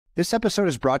This episode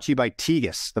is brought to you by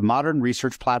Tegus, the modern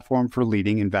research platform for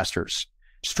leading investors.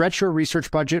 Stretch your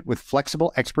research budget with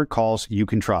flexible expert calls you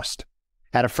can trust.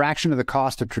 At a fraction of the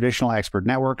cost of traditional expert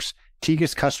networks,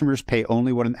 Tegus customers pay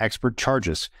only what an expert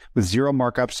charges, with zero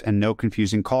markups and no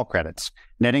confusing call credits,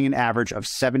 netting an average of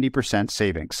 70%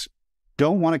 savings.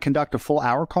 Don't want to conduct a full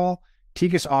hour call?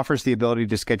 Tegus offers the ability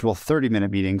to schedule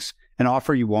 30-minute meetings, an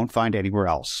offer you won't find anywhere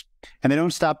else. And they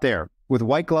don't stop there. With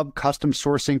white glove custom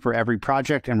sourcing for every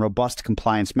project and robust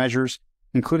compliance measures,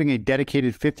 including a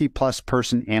dedicated 50-plus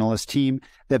person analyst team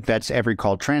that vets every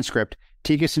call transcript,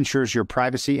 Tegus ensures your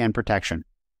privacy and protection.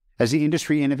 As the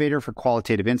industry innovator for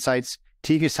qualitative insights,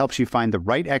 Tegus helps you find the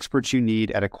right experts you need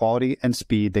at a quality and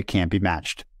speed that can't be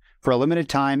matched. For a limited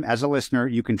time, as a listener,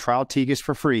 you can trial Tegus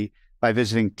for free by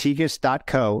visiting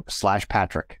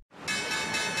tegus.co/Patrick.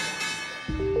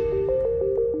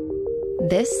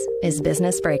 This is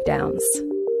Business Breakdowns.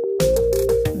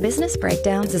 Business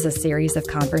Breakdowns is a series of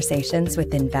conversations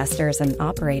with investors and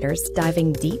operators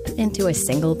diving deep into a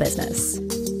single business.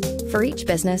 For each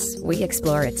business, we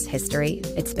explore its history,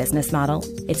 its business model,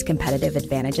 its competitive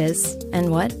advantages,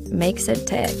 and what makes it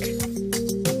tick.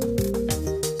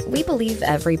 We believe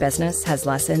every business has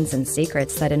lessons and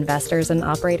secrets that investors and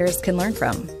operators can learn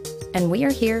from, and we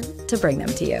are here to bring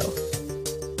them to you.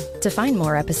 To find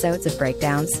more episodes of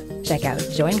Breakdowns, check out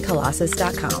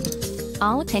joincolossus.com.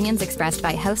 All opinions expressed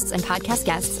by hosts and podcast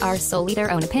guests are solely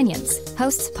their own opinions.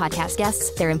 Hosts, podcast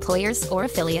guests, their employers, or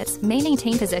affiliates may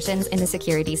maintain positions in the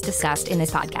securities discussed in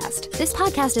this podcast. This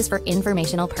podcast is for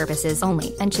informational purposes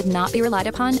only and should not be relied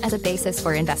upon as a basis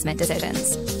for investment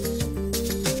decisions.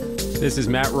 This is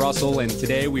Matt Reustle, and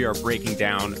today we are breaking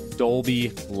down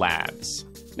Dolby Labs.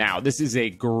 Now, this is a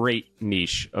great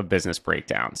niche of business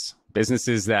breakdowns.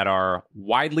 Businesses that are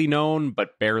widely known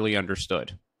but barely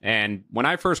understood. And when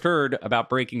I first heard about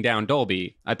breaking down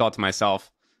Dolby, I thought to myself,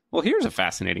 well, here's a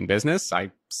fascinating business.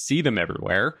 I see them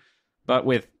everywhere. But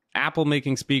with Apple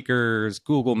making speakers,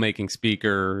 Google making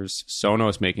speakers,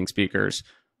 Sonos making speakers,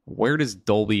 where does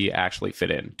Dolby actually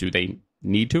fit in? Do they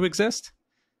need to exist?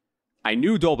 I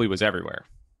knew Dolby was everywhere.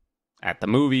 At the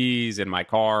movies, in my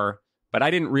car, but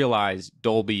I didn't realize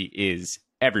Dolby is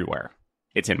everywhere.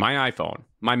 It's in my iPhone,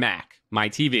 my Mac, my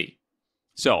TV.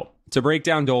 So, to break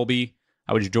down Dolby,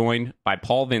 I was joined by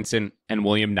Paul Vincent and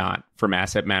William Nott from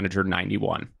Asset Manager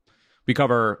 91. We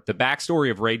cover the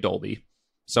backstory of Ray Dolby,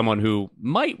 someone who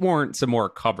might warrant some more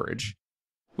coverage.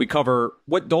 We cover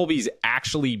what Dolby's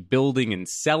actually building and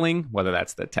selling, whether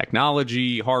that's the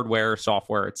technology, hardware,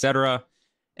 software, etc.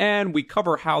 And we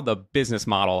cover how the business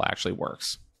model actually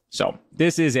works. So,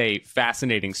 this is a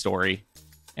fascinating story.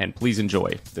 And please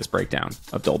enjoy this breakdown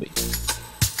of Dolby.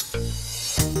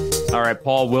 All right,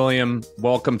 Paul, William,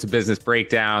 welcome to Business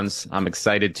Breakdowns. I'm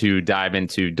excited to dive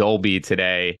into Dolby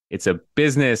today. It's a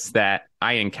business that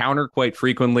I encounter quite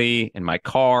frequently in my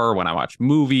car, when I watch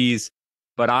movies.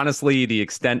 But honestly, the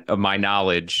extent of my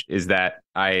knowledge is that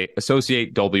I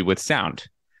associate Dolby with sound.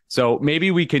 So maybe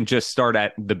we can just start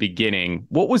at the beginning.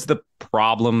 What was the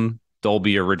problem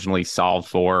Dolby originally solved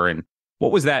for, and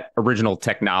what was that original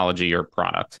technology or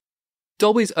product?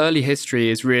 Dolby's early history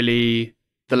is really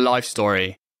the life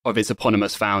story of its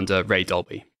eponymous founder, Ray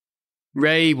Dolby.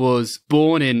 Ray was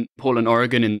born in Portland,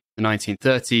 Oregon in the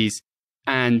 1930s,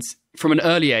 and from an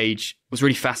early age was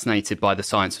really fascinated by the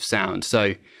science of sound.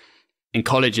 So in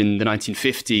college in the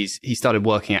 1950s, he started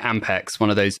working at Ampex,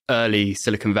 one of those early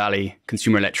Silicon Valley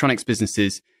consumer electronics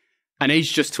businesses. And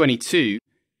aged just 22,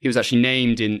 he was actually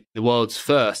named in the world's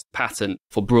first patent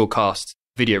for broadcast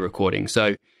video recording.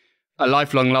 So a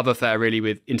lifelong love affair really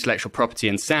with intellectual property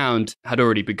and sound had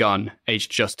already begun, aged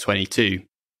just 22.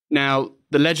 Now,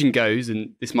 the legend goes,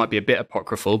 and this might be a bit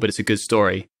apocryphal, but it's a good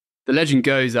story. The legend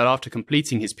goes that after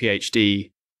completing his PhD,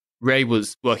 Ray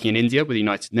was working in India with the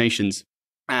United Nations.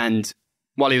 And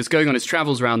while he was going on his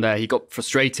travels around there, he got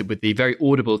frustrated with the very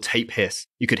audible tape hiss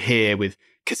you could hear with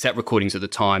cassette recordings at the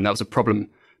time. That was a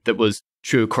problem that was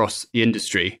true across the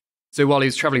industry. So while he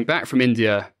was traveling back from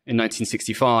India in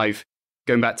 1965,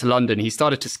 going back to London, he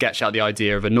started to sketch out the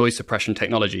idea of a noise suppression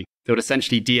technology that would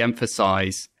essentially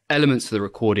de-emphasize elements of the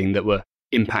recording that were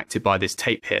impacted by this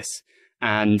tape hiss.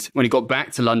 And when he got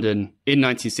back to London in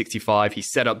 1965, he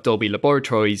set up Dolby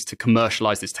Laboratories to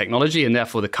commercialize this technology, and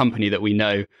therefore the company that we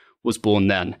know was born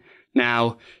then.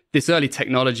 Now, this early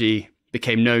technology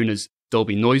became known as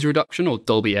Dolby Noise Reduction, or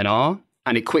Dolby NR,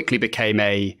 and it quickly became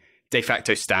a de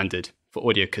facto standard for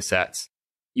audio cassettes.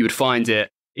 You would find it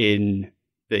in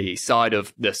the side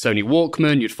of the Sony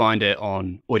Walkman, you'd find it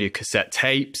on audio cassette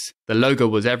tapes. The logo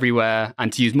was everywhere,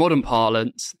 and to use modern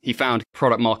parlance, he found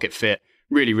product market fit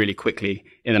really, really quickly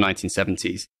in the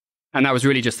 1970s. And that was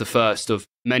really just the first of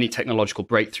many technological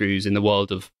breakthroughs in the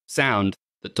world of sound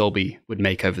that Dolby would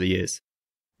make over the years.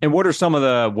 And what are some of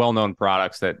the well-known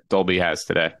products that Dolby has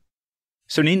today?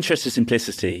 So in the interest of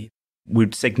simplicity,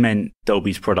 we'd segment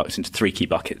Dolby's products into three key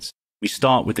buckets. We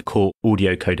start with the core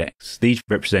audio codecs. These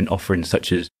represent offerings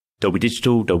such as Dolby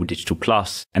Digital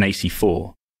Plus, and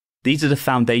AC4. These are the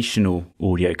foundational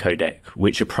audio codec,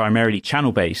 which are primarily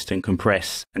channel-based and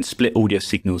compress and split audio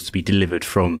signals to be delivered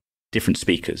from different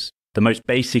speakers. The most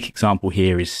basic example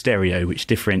here is stereo, which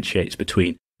differentiates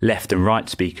between left and right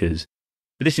speakers,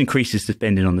 but this increases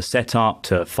depending on the setup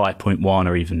to 5.1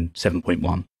 or even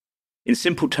 7.1. In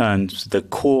simple terms, the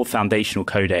core foundational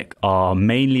codec are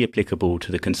mainly applicable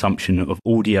to the consumption of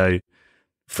audio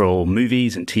for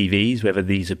movies and TVs, whether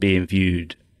these are being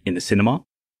viewed in the cinema,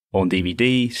 on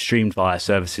DVD, streamed via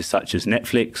services such as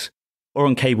Netflix, or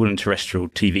on cable and terrestrial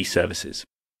TV services.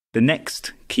 The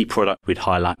next key product we'd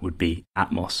highlight would be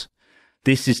Atmos.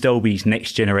 This is Dolby's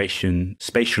next generation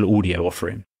spatial audio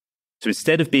offering. So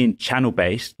instead of being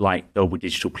channel-based like Dolby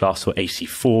Digital Plus or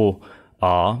AC4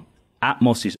 are,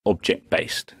 Atmos is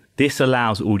object-based. This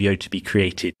allows audio to be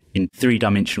created in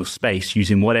three-dimensional space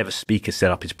using whatever speaker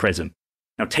setup is present.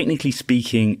 Now, technically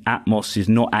speaking, Atmos is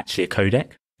not actually a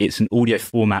codec. It's an audio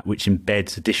format which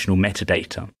embeds additional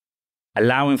metadata.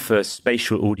 Allowing for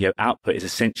spatial audio output is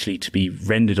essentially to be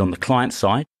rendered on the client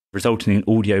side, resulting in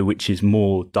audio which is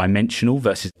more dimensional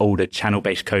versus older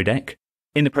channel-based codec,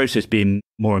 in the process being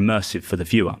more immersive for the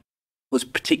viewer. What's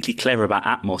particularly clever about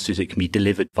Atmos is it can be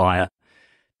delivered via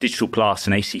Digital Plus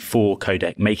and AC4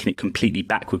 codec, making it completely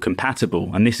backward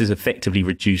compatible, and this has effectively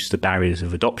reduced the barriers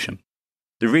of adoption.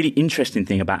 The really interesting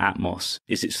thing about Atmos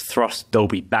is it's thrust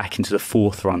Dolby back into the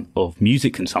forefront of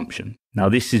music consumption. Now,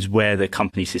 this is where the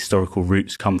company's historical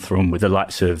roots come from, with the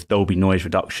likes of Dolby noise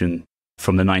reduction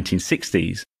from the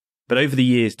 1960s. But over the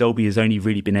years, Dolby has only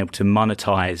really been able to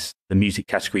monetize the music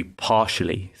category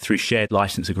partially through shared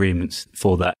license agreements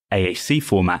for the AAC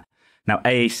format. Now,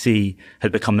 AAC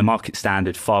had become the market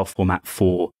standard file format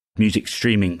for music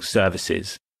streaming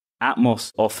services.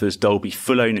 Atmos offers Dolby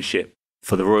full ownership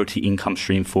for the royalty income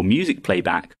stream for music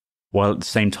playback, while at the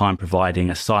same time providing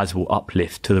a sizable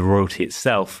uplift to the royalty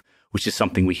itself, which is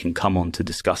something we can come on to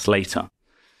discuss later.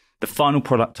 The final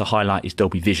product to highlight is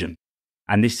Dolby Vision.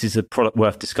 And this is a product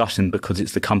worth discussing because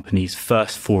it's the company's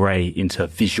first foray into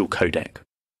visual codec.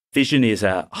 Vision is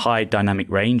a high dynamic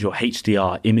range or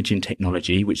HDR imaging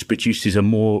technology which produces a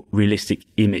more realistic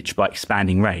image by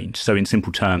expanding range. So in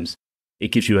simple terms,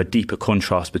 it gives you a deeper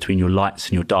contrast between your lights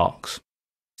and your darks.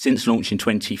 Since launch in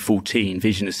 2014,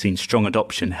 Vision has seen strong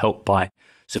adoption helped by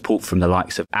support from the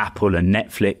likes of Apple and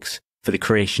Netflix for the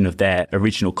creation of their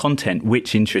original content,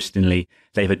 which interestingly,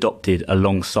 they've adopted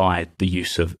alongside the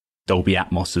use of Dolby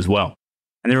Atmos as well.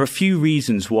 And there are a few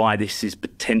reasons why this is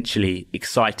potentially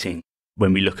exciting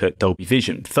when we look at Dolby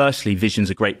Vision. Firstly, Vision's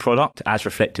a great product as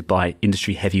reflected by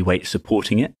industry heavyweights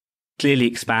supporting it. Clearly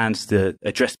expands the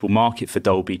addressable market for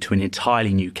Dolby to an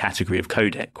entirely new category of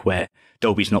codec where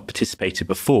Dolby's not participated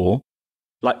before.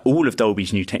 Like all of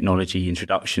Dolby's new technology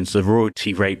introductions, the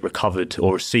royalty rate recovered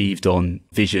or received on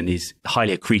Vision is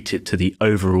highly accretive to the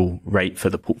overall rate for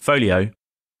the portfolio.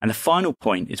 And the final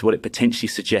point is what it potentially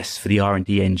suggests for the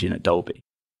R&D engine at Dolby.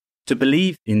 To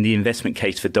believe in the investment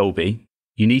case for Dolby,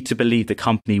 you need to believe the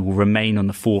company will remain on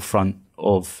the forefront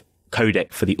of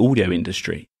codec for the audio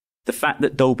industry. The fact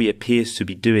that Dolby appears to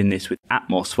be doing this with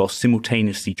Atmos while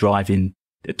simultaneously driving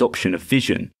the adoption of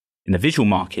Vision in the visual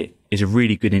market is a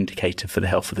really good indicator for the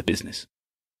health of the business.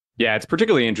 Yeah, it's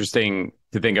particularly interesting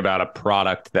to think about a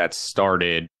product that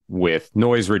started with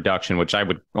noise reduction, which I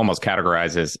would almost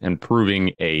categorize as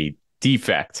improving a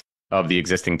defect of the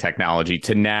existing technology,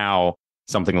 to now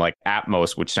something like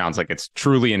Atmos, which sounds like it's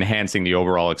truly enhancing the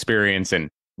overall experience and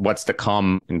what's to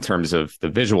come in terms of the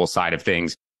visual side of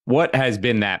things. What has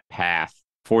been that path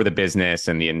for the business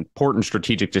and the important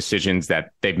strategic decisions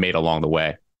that they've made along the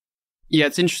way? Yeah,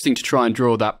 it's interesting to try and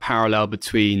draw that parallel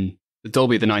between the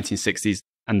Dolby of the 1960s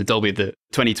and the Dolby of the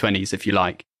 2020s, if you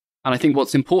like. And I think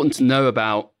what's important to know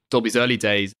about Dolby's early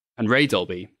days and Ray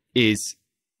Dolby is,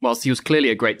 whilst he was clearly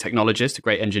a great technologist, a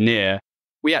great engineer,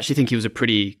 we actually think he was a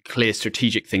pretty clear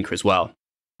strategic thinker as well.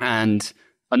 And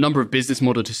a number of business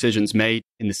model decisions made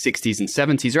in the 60s and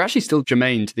 70s are actually still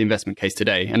germane to the investment case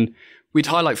today. And we'd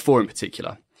highlight four in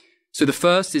particular. So the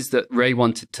first is that Ray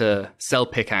wanted to sell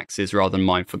pickaxes rather than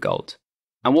mine for gold.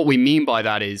 And what we mean by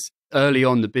that is early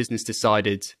on, the business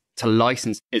decided to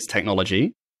license its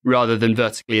technology rather than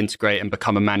vertically integrate and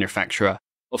become a manufacturer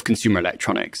of consumer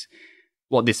electronics.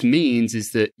 What this means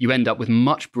is that you end up with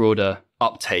much broader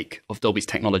uptake of Dolby's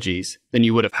technologies than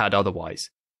you would have had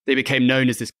otherwise. they became known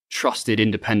as this trusted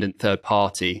independent third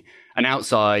party, an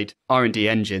outside R&D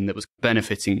engine that was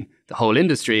benefiting the whole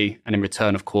industry. And in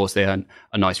return, of course, they earn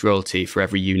a nice royalty for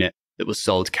every unit that was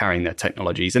sold carrying their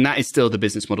technologies. And that is still the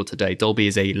business model today. Dolby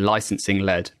is a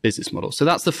licensing-led business model. So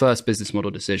that's the first business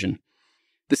model decision.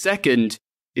 The second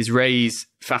is Ray's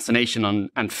fascination on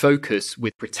and focus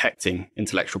with protecting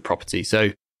intellectual property.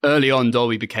 So early on,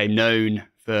 Dolby became known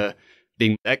for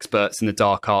being experts in the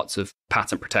dark arts of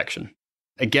patent protection.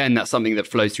 Again, that's something that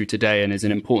flows through today and is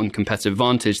an important competitive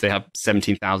advantage. They have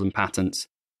 17,000 patents,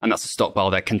 and that's a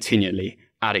stockpile they're continually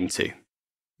adding to.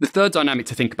 The third dynamic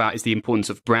to think about is the importance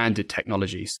of branded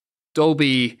technologies.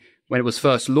 Dolby, when it was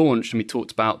first launched, and we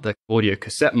talked about the audio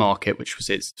cassette market, which was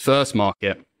its first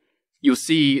market, you'll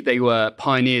see they were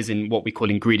pioneers in what we call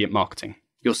ingredient marketing.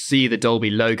 You'll see the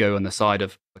Dolby logo on the side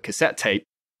of a cassette tape,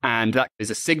 and that is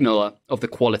a signal of the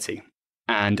quality.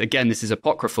 And again, this is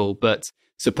apocryphal, but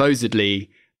supposedly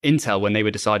Intel, when they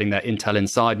were deciding their Intel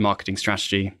Inside marketing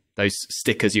strategy, those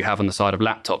stickers you have on the side of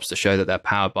laptops to show that they're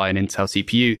powered by an Intel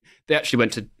CPU, they actually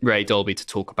went to Ray Dolby to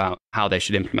talk about how they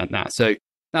should implement that. So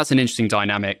that's an interesting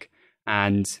dynamic.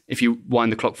 And if you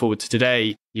wind the clock forward to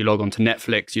today, you log on to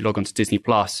Netflix, you log on to Disney+,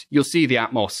 you'll see the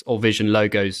Atmos or Vision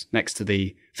logos next to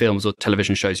the films or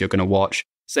television shows you're going to watch.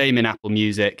 Same in Apple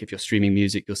Music. If you're streaming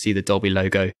music, you'll see the Dolby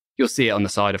logo. You'll see it on the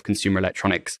side of consumer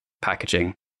electronics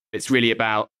packaging. It's really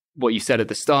about what you said at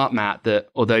the start, Matt, that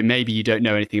although maybe you don't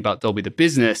know anything about Dolby the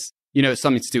business, you know it's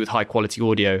something to do with high quality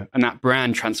audio. And that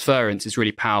brand transference is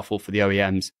really powerful for the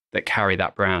OEMs that carry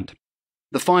that brand.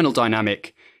 The final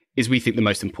dynamic is, we think, the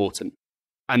most important.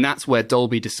 And that's where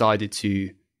Dolby decided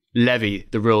to levy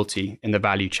the royalty in the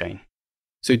value chain.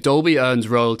 So Dolby earns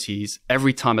royalties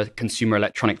every time a consumer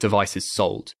electronic device is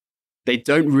sold. They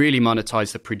don't really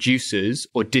monetize the producers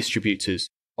or distributors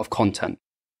of content.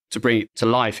 To bring it to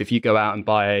life, if you go out and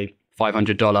buy a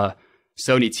 $500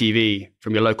 Sony TV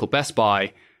from your local Best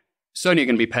Buy, Sony are going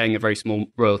to be paying a very small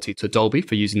royalty to Dolby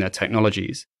for using their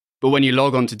technologies. But when you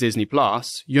log on to Disney+,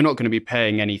 you're not going to be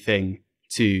paying anything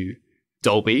to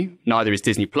Dolby, neither is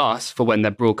Disney+, for when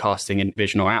they're broadcasting in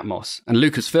Vision or Atmos. And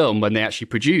Lucasfilm, when they actually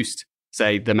produced,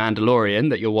 say, The Mandalorian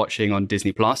that you're watching on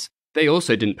Disney+, they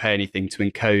also didn't pay anything to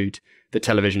encode the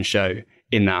television show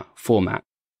in that format.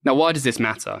 Now, why does this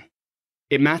matter?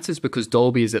 It matters because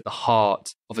Dolby is at the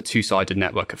heart of a two-sided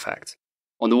network effect.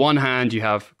 On the one hand, you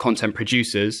have content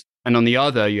producers, and on the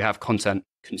other, you have content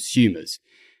consumers.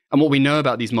 And what we know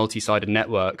about these multi-sided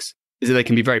networks is that they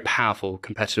can be very powerful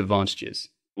competitive advantages.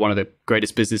 One of the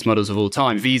greatest business models of all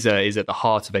time, Visa, is at the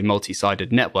heart of a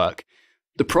multi-sided network.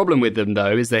 The problem with them,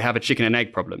 though, is they have a chicken and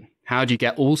egg problem. How do you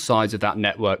get all sides of that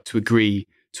network to agree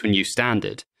to a new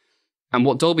standard? And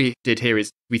what Dolby did here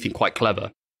is, we think, quite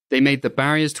clever. They made the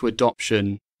barriers to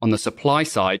adoption on the supply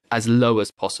side as low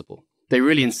as possible. They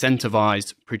really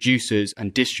incentivized producers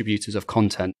and distributors of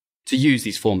content to use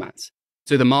these formats.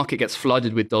 So the market gets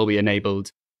flooded with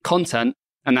Dolby-enabled content,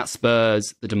 and that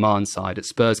spurs the demand side. It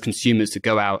spurs consumers to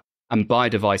go out and buy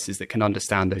devices that can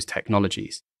understand those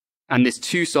technologies. And this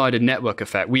two-sided network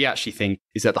effect, we actually think,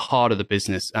 is at the heart of the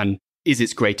business and is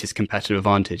its greatest competitive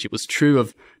advantage. It was true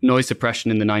of noise suppression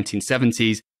in the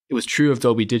 1970s. It was true of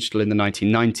Dolby Digital in the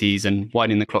 1990s, and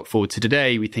winding the clock forward to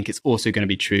today, we think it's also going to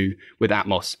be true with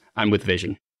Atmos and with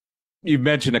Vision. You've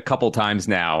mentioned a couple times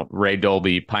now, Ray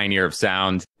Dolby, pioneer of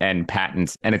sound and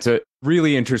patents, and it's a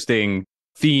really interesting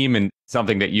theme and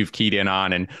something that you've keyed in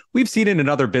on, and we've seen it in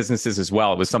other businesses as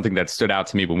well. It was something that stood out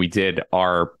to me when we did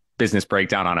our business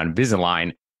breakdown on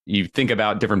Invisalign. You think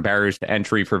about different barriers to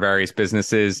entry for various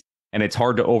businesses, and it's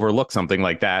hard to overlook something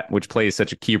like that, which plays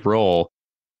such a key role.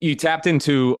 You tapped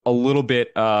into a little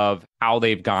bit of how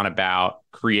they've gone about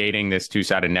creating this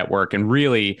two-sided network and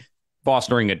really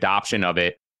fostering adoption of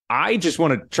it. I just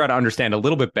want to try to understand a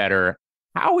little bit better,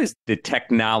 how is the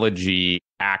technology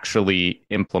actually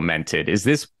implemented? Is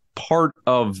this part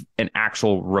of an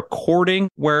actual recording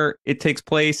where it takes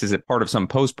place? Is it part of some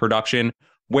post-production?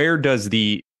 Where does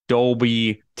the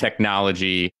Dolby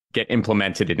technology get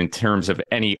implemented in terms of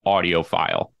any audio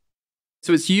file?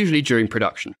 So it's usually during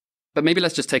production. But maybe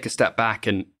let's just take a step back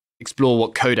and explore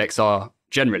what codecs are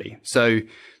generally. So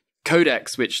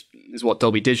codecs, which is what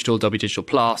Dolby Digital, Dolby Digital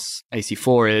Plus,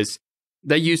 AC4 is,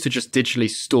 they're used to just digitally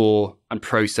store and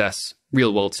process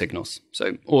real-world signals.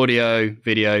 So audio,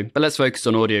 video, but let's focus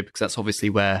on audio because that's obviously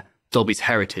where Dolby's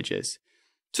heritage is.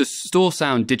 To store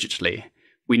sound digitally,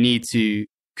 we need to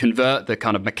convert the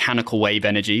kind of mechanical wave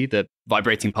energy, the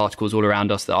vibrating particles all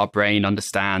around us that our brain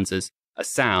understands as a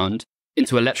sound,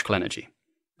 into electrical energy.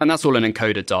 And that's all an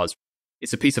encoder does.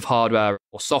 It's a piece of hardware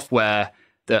or software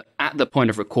that at the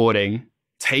point of recording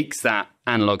takes that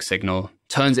analog signal,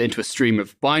 turns it into a stream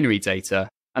of binary data,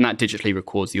 and that digitally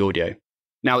records the audio.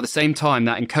 Now, at the same time,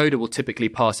 that encoder will typically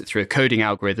pass it through a coding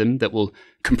algorithm that will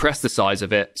compress the size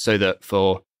of it so that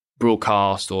for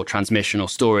broadcast or transmission or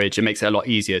storage, it makes it a lot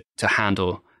easier to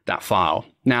handle that file.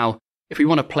 Now, if we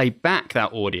want to play back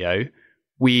that audio,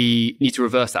 we need to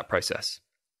reverse that process.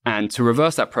 And to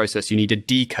reverse that process, you need a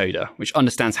decoder, which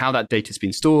understands how that data has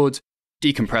been stored,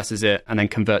 decompresses it, and then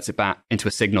converts it back into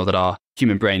a signal that our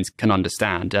human brains can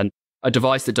understand. And a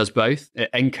device that does both,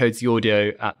 it encodes the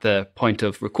audio at the point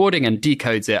of recording and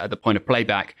decodes it at the point of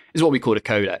playback, is what we call a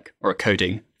codec or a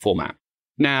coding format.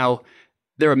 Now,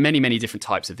 there are many, many different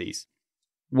types of these.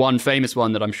 One famous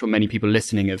one that I'm sure many people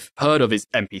listening have heard of is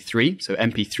MP3. So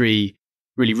MP3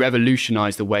 really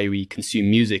revolutionized the way we consume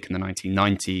music in the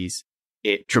 1990s.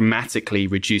 It dramatically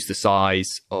reduced the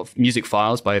size of music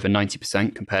files by over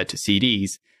 90% compared to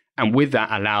CDs. And with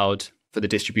that allowed for the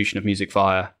distribution of music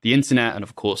via the internet and,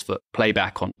 of course, for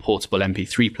playback on portable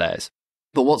MP3 players.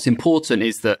 But what's important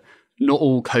is that not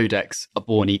all codecs are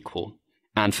born equal.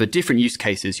 And for different use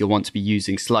cases, you'll want to be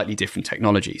using slightly different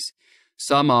technologies.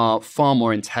 Some are far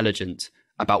more intelligent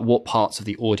about what parts of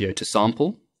the audio to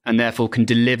sample, and therefore can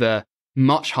deliver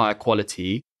much higher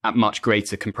quality at much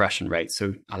greater compression rates,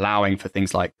 so allowing for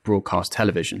things like broadcast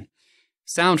television.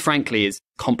 Sound, frankly, is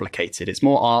complicated. It's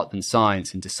more art than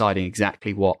science in deciding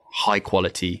exactly what high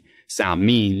quality sound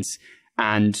means.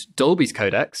 And Dolby's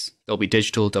codecs, Dolby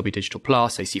Digital, Dolby Digital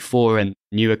Plus, AC4, and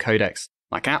newer codecs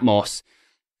like Atmos,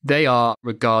 they are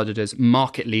regarded as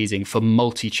market leading for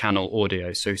multi-channel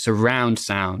audio, so surround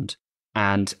sound.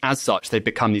 And as such, they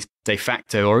become these de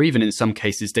facto, or even in some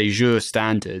cases, de jure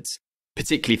standards,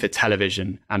 particularly for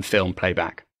television and film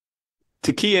playback.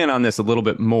 To key in on this a little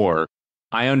bit more,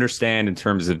 I understand in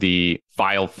terms of the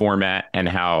file format and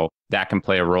how that can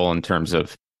play a role in terms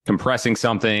of compressing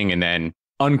something and then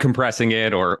uncompressing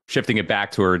it or shifting it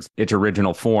back towards its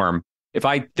original form. If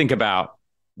I think about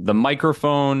the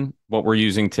microphone, what we're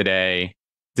using today,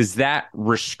 does that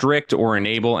restrict or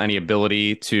enable any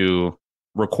ability to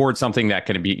record something that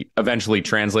can be eventually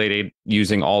translated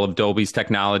using all of Dolby's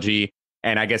technology?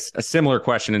 And I guess a similar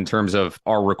question in terms of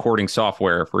our recording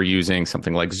software, if we're using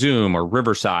something like Zoom or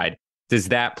Riverside, does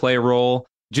that play a role?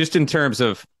 Just in terms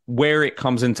of where it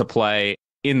comes into play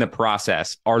in the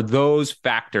process, are those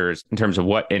factors in terms of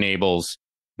what enables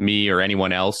me or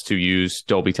anyone else to use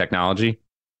Dolby technology?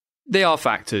 They are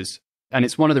factors. And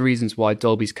it's one of the reasons why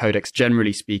Dolby's codecs,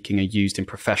 generally speaking, are used in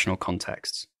professional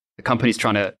contexts. The company's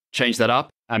trying to change that up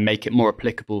and make it more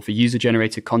applicable for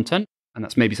user-generated content. And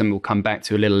that's maybe something we'll come back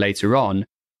to a little later on.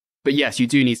 But yes, you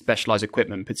do need specialized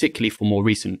equipment, particularly for more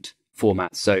recent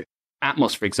formats. So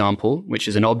Atmos, for example, which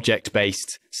is an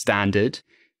object-based standard,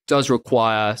 does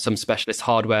require some specialist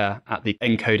hardware at the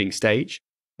encoding stage.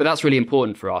 But that's really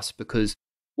important for us because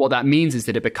what that means is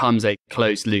that it becomes a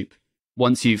closed loop.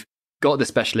 Once you've got the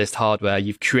specialist hardware,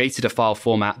 you've created a file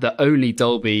format that only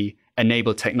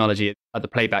Dolby-enabled technology at the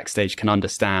playback stage can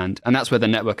understand. And that's where the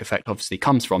network effect obviously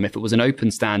comes from. If it was an open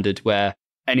standard where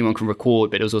anyone can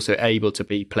record, but it was also able to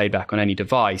be played back on any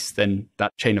device, then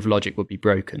that chain of logic would be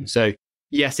broken. So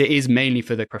yes, it is mainly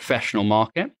for the professional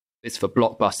market. It's for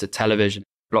blockbuster television,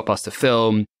 blockbuster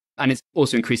film, and it's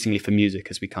also increasingly for music,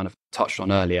 as we kind of touched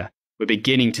on earlier. We're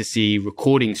beginning to see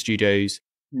recording studios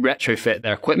retrofit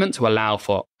their equipment to allow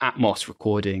for Atmos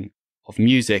recording of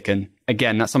music. And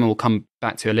again, that's something we'll come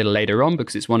back to a little later on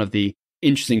because it's one of the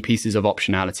interesting pieces of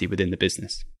optionality within the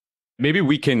business. Maybe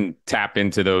we can tap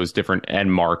into those different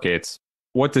end markets.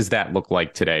 What does that look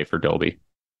like today for Dolby?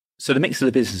 So the mix of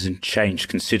the business has changed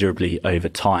considerably over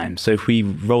time. So if we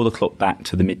roll the clock back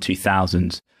to the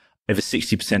mid-2000s, over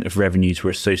 60% of revenues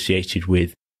were associated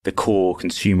with the core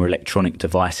consumer electronic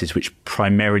devices, which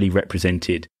primarily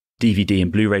represented DVD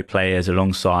and Blu-ray players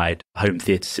alongside home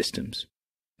theatre systems.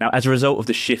 Now, as a result of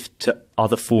the shift to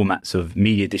other formats of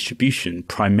media distribution,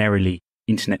 primarily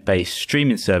internet-based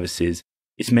streaming services,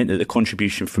 it's meant that the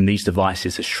contribution from these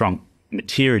devices has shrunk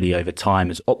materially over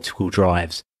time as optical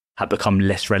drives have become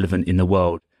less relevant in the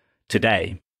world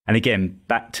today. And again,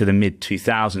 back to the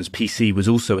mid-2000s, PC was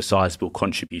also a sizable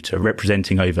contributor,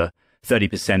 representing over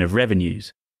 30% of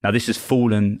revenues. Now, this has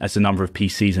fallen as the number of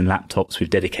PCs and laptops with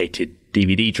dedicated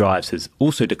DVD drives has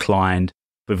also declined.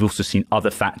 We've also seen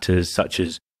other factors such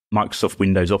as Microsoft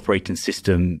Windows operating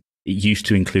system. It used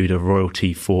to include a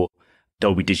royalty for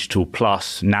Dolby Digital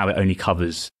Plus. Now it only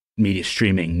covers media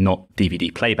streaming, not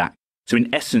DVD playback. So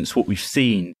in essence, what we've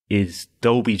seen is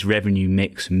Dolby's revenue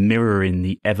mix mirroring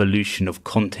the evolution of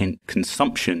content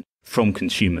consumption from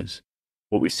consumers.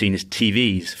 What we've seen is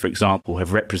TVs, for example,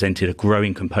 have represented a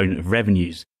growing component of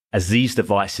revenues as these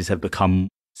devices have become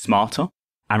smarter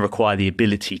and require the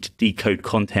ability to decode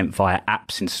content via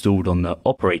apps installed on the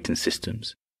operating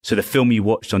systems. So the film you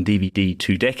watched on DVD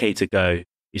 2 decades ago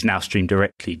is now streamed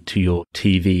directly to your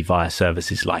TV via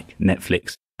services like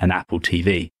Netflix and Apple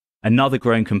TV. Another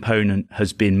growing component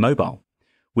has been mobile,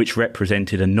 which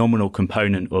represented a nominal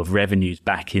component of revenues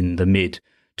back in the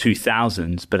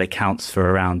mid-2000s, but accounts for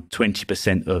around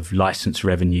 20% of license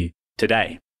revenue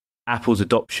today. Apple's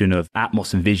adoption of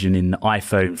Atmos and Vision in the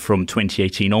iPhone from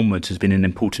 2018 onwards has been an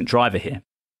important driver here.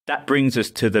 That brings us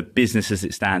to the business as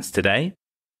it stands today.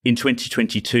 In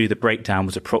 2022, the breakdown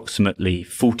was approximately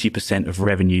 40% of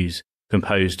revenues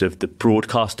composed of the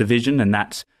broadcast division, and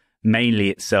that's mainly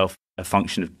itself a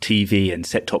function of TV and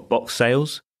set-top box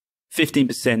sales.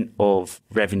 15% of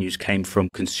revenues came from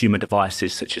consumer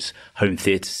devices such as home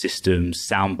theater systems,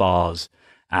 soundbars,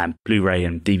 and Blu-ray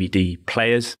and DVD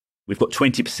players. We've got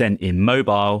 20% in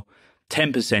mobile,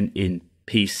 10% in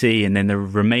PC, and then the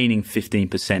remaining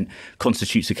 15%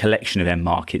 constitutes a collection of end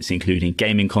markets, including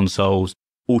gaming consoles,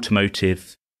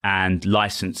 automotive, and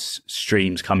license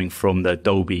streams coming from the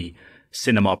Dolby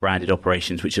Cinema branded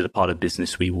operations, which is a part of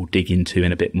business we will dig into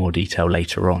in a bit more detail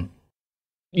later on.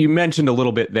 You mentioned a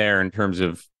little bit there in terms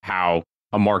of how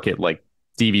a market like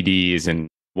DVDs and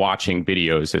watching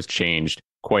videos has changed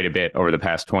quite a bit over the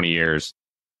past 20 years.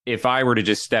 If I were to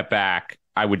just step back,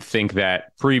 I would think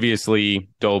that previously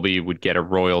Dolby would get a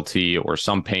royalty or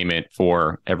some payment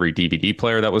for every DVD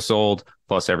player that was sold,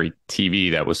 plus every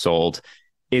TV that was sold.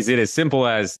 Is it as simple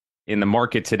as in the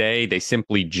market today, they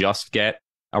simply just get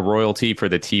a royalty for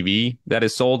the TV that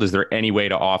is sold? Is there any way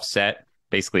to offset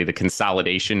basically the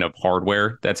consolidation of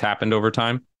hardware that's happened over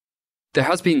time? There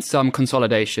has been some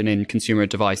consolidation in consumer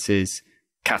devices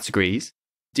categories.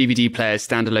 DVD players,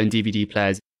 standalone DVD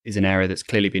players is an area that's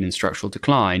clearly been in structural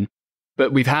decline.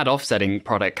 But we've had offsetting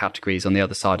product categories on the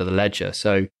other side of the ledger.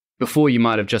 So before you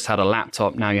might have just had a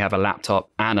laptop, now you have a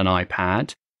laptop and an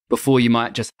iPad. Before you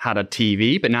might just had a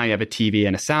TV, but now you have a TV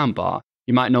and a soundbar.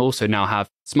 You might also now have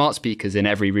smart speakers in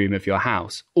every room of your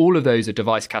house. All of those are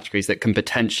device categories that can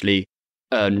potentially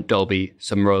earn Dolby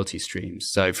some royalty streams.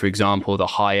 So for example, the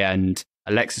high-end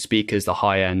Alexa speakers, the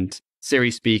high-end Siri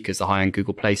speakers, the high-end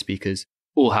Google Play speakers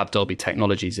all have Dolby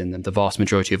technologies in them. The vast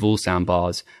majority of all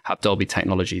soundbars have Dolby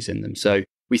technologies in them. So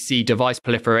we see device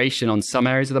proliferation on some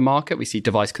areas of the market. We see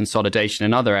device consolidation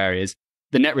in other areas.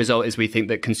 The net result is we think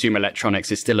that consumer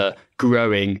electronics is still a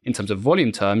growing, in terms of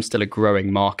volume terms, still a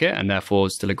growing market, and therefore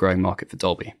still a growing market for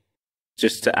Dolby.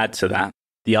 Just to add to that,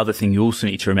 the other thing you also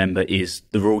need to remember is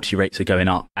the royalty rates are going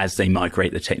up as they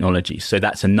migrate the technology. So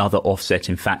that's another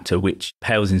offsetting factor which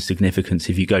pales in significance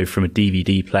if you go from a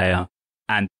DVD player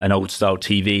and an old style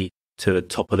TV to a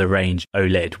top of the range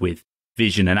OLED with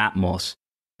Vision and Atmos.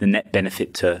 The net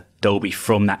benefit to Dolby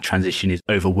from that transition is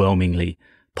overwhelmingly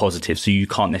positive. So you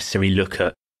can't necessarily look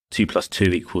at 2 +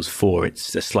 2 = 4.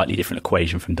 It's a slightly different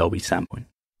equation from Dolby's standpoint.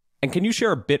 And can you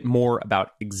share a bit more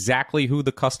about exactly who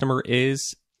the customer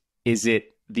is? Is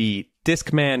it the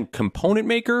Discman component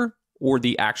maker or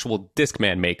the actual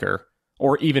Discman maker,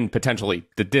 or even potentially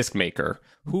the disc maker?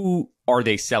 Who are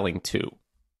they selling to?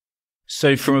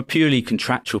 So from a purely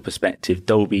contractual perspective,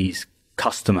 Dolby's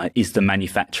customer is the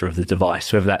manufacturer of the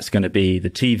device, whether that's going to be the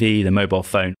TV, the mobile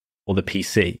phone, or the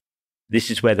PC.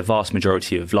 This is where the vast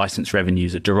majority of license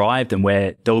revenues are derived and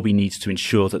where Dolby needs to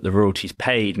ensure that the royalties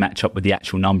paid match up with the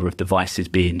actual number of devices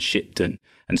being shipped and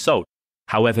sold.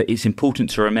 However, it's important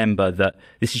to remember that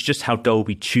this is just how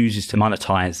Dolby chooses to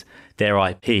monetize their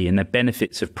IP, and the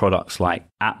benefits of products like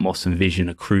Atmos and Vision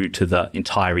accrue to the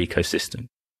entire ecosystem.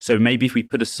 So maybe if we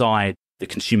put aside the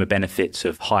consumer benefits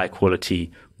of higher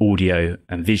quality audio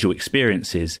and visual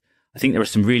experiences, I think there are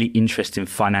some really interesting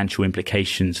financial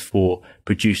implications for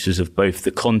producers of both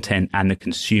the content and the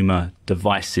consumer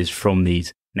devices from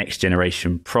these next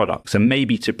generation products. And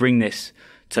maybe to bring this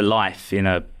to life in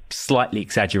a slightly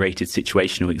exaggerated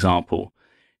situational example,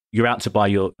 you're out to buy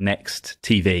your next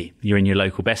TV. You're in your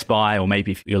local Best Buy, or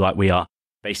maybe if you're like we are,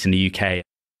 based in the UK,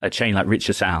 a chain like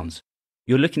Richer Sounds.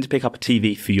 You're looking to pick up a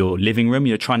TV for your living room.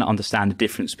 You're trying to understand the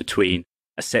difference between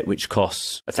a set which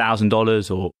costs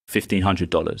 $1,000 or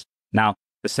 $1,500. Now,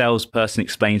 the salesperson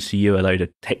explains to you a load of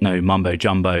techno mumbo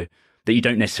jumbo that you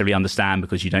don't necessarily understand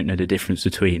because you don't know the difference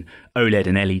between OLED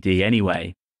and LED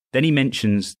anyway. Then he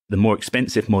mentions the more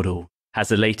expensive model has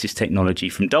the latest technology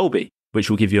from Dolby, which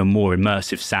will give you a more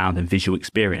immersive sound and visual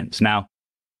experience. Now,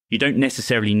 you don't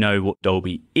necessarily know what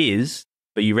Dolby is,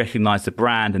 but you recognize the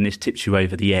brand, and this tips you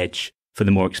over the edge for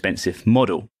the more expensive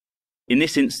model. In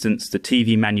this instance, the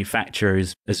TV manufacturer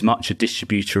is as much a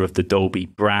distributor of the Dolby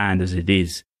brand as it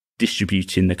is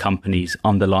distributing the company's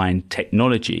underlying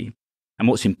technology. And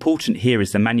what's important here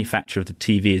is the manufacturer of the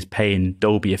TV is paying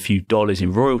Dolby a few dollars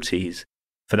in royalties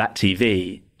for that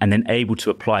TV and then able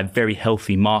to apply a very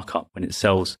healthy markup when it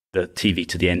sells the TV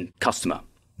to the end customer.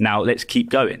 Now, let's keep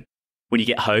going. When you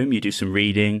get home, you do some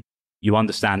reading. You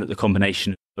understand that the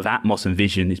combination of Atmos and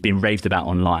Vision is being raved about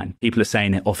online. People are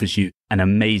saying it offers you an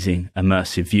amazing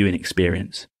immersive viewing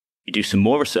experience. You do some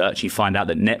more research, you find out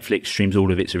that Netflix streams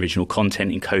all of its original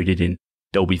content encoded in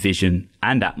Dolby Vision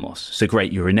and Atmos. So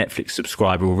great, you're a Netflix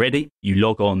subscriber already. You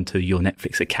log on to your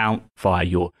Netflix account via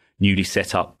your newly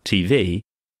set up TV,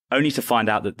 only to find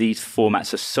out that these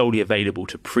formats are solely available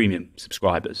to premium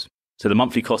subscribers. So the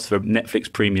monthly cost for a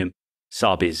Netflix premium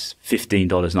sub is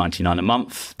 $15.99 a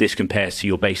month. This compares to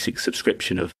your basic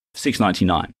subscription of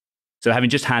 $6.99. So having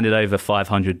just handed over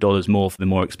 $500 more for the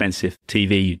more expensive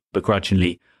TV, you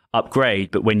begrudgingly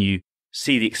upgrade. But when you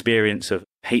see the experience of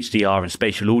HDR and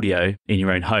spatial audio in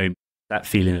your own home, that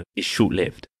feeling is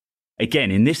short-lived. Again,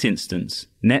 in this instance,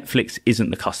 Netflix isn't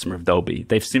the customer of Dolby.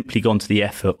 They've simply gone to the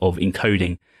effort of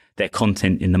encoding their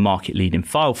content in the market-leading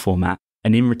file format,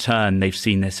 and in return, they've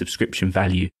seen their subscription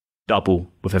value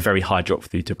double with a very high drop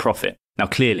through to profit. Now,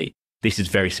 clearly, this is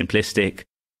very simplistic.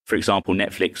 For example,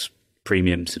 Netflix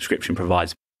premium subscription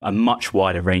provides a much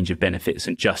wider range of benefits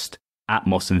than just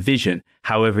Atmos and Vision.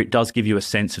 However, it does give you a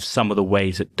sense of some of the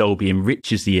ways that Dolby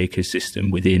enriches the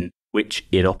ecosystem within which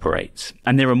it operates.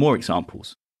 And there are more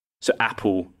examples. So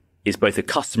Apple is both a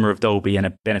customer of Dolby and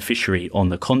a beneficiary on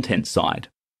the content side.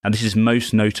 And this is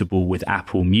most notable with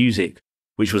Apple Music,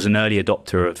 which was an early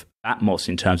adopter of Atmos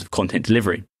in terms of content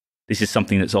delivery. This is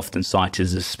something that's often cited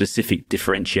as a specific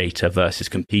differentiator versus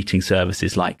competing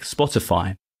services like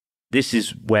Spotify. This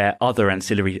is where other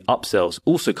ancillary upsells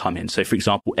also come in. So, for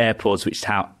example, AirPods, which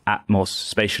tout Atmos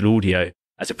spatial audio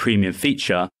as a premium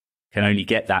feature, can only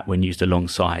get that when used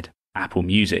alongside Apple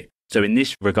Music. So in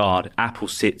this regard, Apple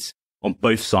sits on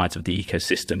both sides of the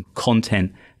ecosystem,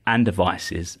 content and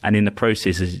devices, and in the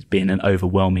process has been an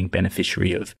overwhelming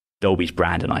beneficiary of Dolby's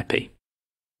brand and IP.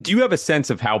 Do you have a sense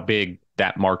of how big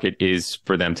that market is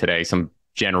for them today? Some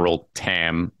general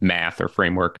TAM math or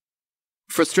framework?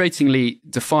 Frustratingly,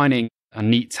 defining a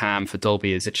neat TAM for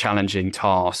Dolby is a challenging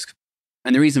task.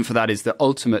 And the reason for that is that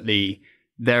ultimately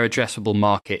their addressable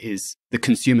market is the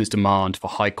consumer's demand for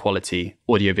high quality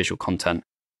audiovisual content.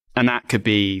 And that could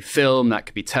be film, that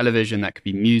could be television, that could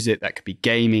be music, that could be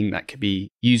gaming, that could be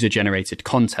user generated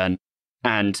content.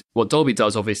 And what Dolby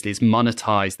does obviously is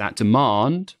monetize that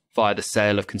demand via the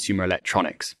sale of consumer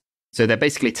electronics. So they're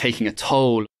basically taking a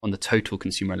toll on the total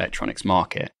consumer electronics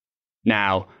market.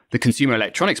 Now, the consumer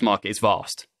electronics market is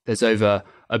vast. There's over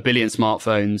 1 billion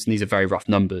smartphones, and these are very rough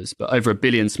numbers, but over 1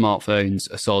 billion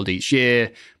smartphones are sold each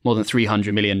year, more than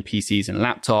 300 million PCs and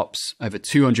laptops, over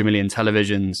 200 million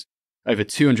televisions, over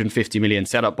 250 million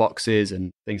setup boxes and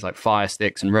things like Fire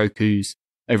Sticks and Rokus,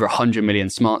 over 100 million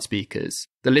smart speakers.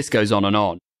 The list goes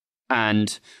on.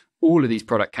 And all of these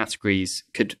product categories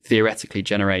could theoretically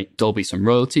generate Dolby some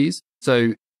royalties.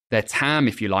 So their TAM,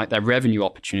 if you like, their revenue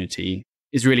opportunity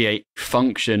is really a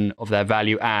function of their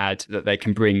value add that they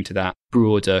can bring to that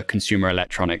broader consumer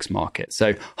electronics market.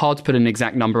 So hard to put an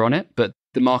exact number on it, but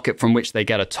the market from which they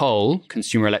get a toll,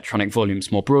 consumer electronic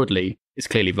volumes more broadly, is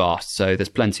clearly vast. So there's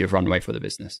plenty of runway for the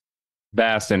business.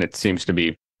 Vast, and it seems to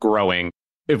be growing.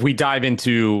 If we dive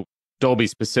into Dolby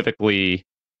specifically,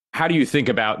 how do you think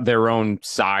about their own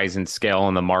size and scale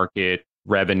in the market,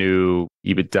 revenue,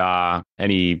 EBITDA,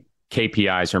 any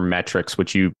KPIs or metrics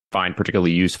which you find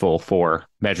particularly useful for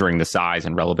measuring the size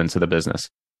and relevance of the business?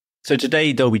 So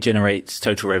today, Dolby generates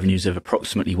total revenues of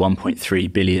approximately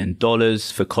 $1.3 billion.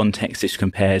 For context, this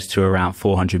compares to around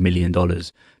 $400 million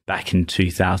back in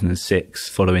 2006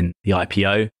 following the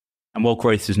IPO. And while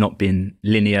growth has not been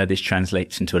linear, this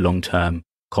translates into a long-term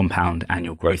compound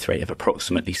annual growth rate of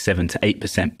approximately 7 to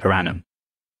 8% per annum.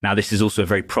 Now, this is also a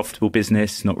very profitable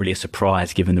business, not really a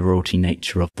surprise given the royalty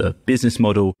nature of the business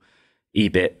model.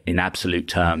 EBIT in absolute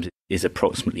terms is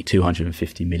approximately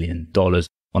 $250 million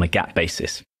on a GAAP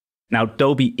basis. Now,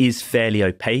 Dolby is fairly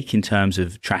opaque in terms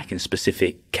of tracking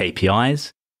specific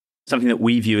KPIs. Something that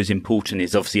we view as important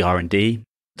is obviously R&D.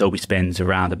 Dolby spends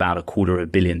around about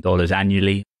 $250 million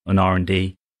annually on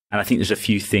R&D. And I think there's a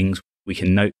few things we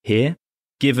can note here.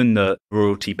 Given the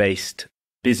royalty-based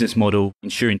business model,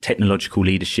 ensuring technological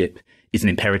leadership is an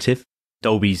imperative.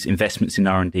 Dolby's investments in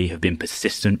R&D have been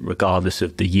persistent regardless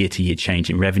of the year-to-year change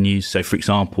in revenues. So, for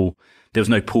example, there was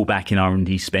no pullback in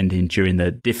R&D spending during the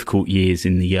difficult years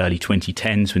in the early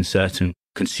 2010s when certain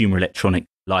consumer electronic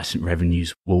license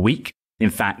revenues were weak. In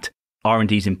fact,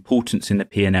 R&D's importance in the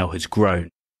P&L has grown.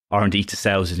 R&D to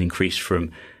sales has increased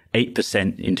from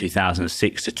 8% in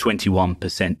 2006 to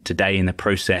 21% today in the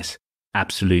process.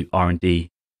 absolute R&D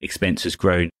expense has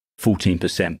grown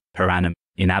 14% per annum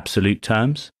in absolute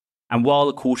terms. And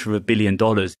while $250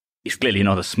 million is clearly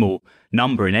not a small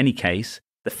number in any case,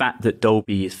 the fact that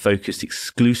Dolby is focused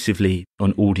exclusively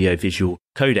on audio-visual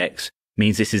codecs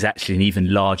means this is actually an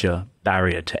even larger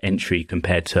barrier to entry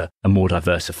compared to a more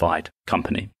diversified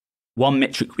company. One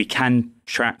metric we can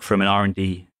track from an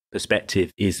R&D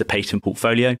perspective is the patent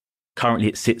portfolio. Currently,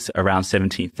 it sits at around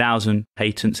 17,000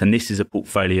 patents, and this is a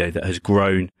portfolio that has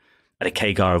grown at a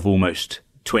CAGR of almost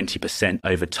 20%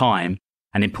 over time.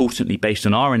 And importantly, based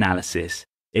on our analysis,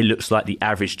 it looks like the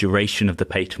average duration of the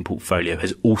patent portfolio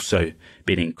has also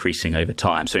been increasing over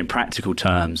time. So in practical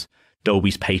terms,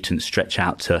 Dolby's patents stretch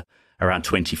out to around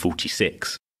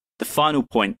 2046. The final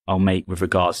point I'll make with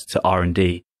regards to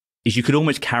R&D is you could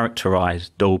almost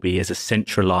characterize Dolby as a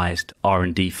centralized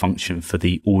R&D function for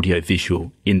the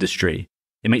audiovisual industry.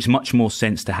 It makes much more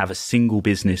sense to have a single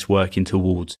business working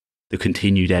towards the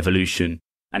continued evolution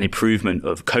and improvement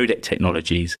of codec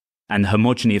technologies, and the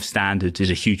homogeny of standards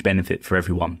is a huge benefit for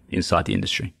everyone inside the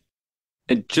industry.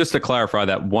 And just to clarify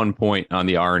that one point on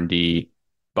the R&D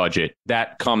budget,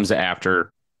 that comes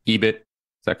after EBIT,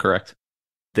 is that correct?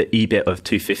 The EBIT of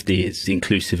 250 is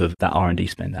inclusive of that R&D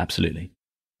spend, absolutely.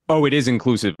 Oh, it is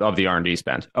inclusive of the R&D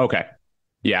spend. Okay.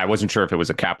 Yeah, I wasn't sure if it was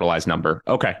a capitalized number.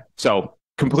 Okay. So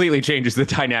completely changes the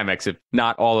dynamics if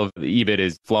not all of the EBIT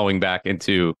is flowing back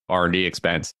into R&D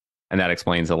expense. And that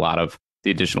explains a lot of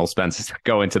the additional expenses that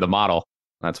go into the model.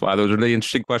 That's why those are the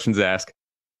interesting questions to ask.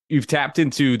 You've tapped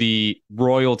into the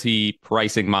royalty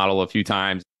pricing model a few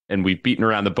times, and we've beaten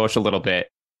around the bush a little bit.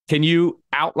 Can you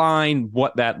outline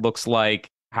what that looks like,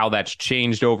 how that's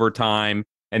changed over time,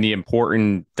 and the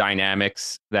important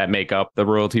dynamics that make up the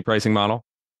royalty pricing model?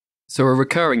 So a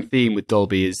recurring theme with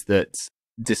Dolby is that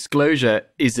disclosure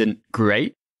isn't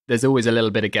great. There's always a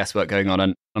little bit of guesswork going on.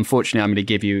 And unfortunately, I'm going to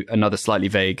give you another slightly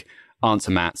vague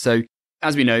answer, Matt. So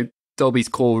as we know, Dolby's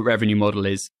core revenue model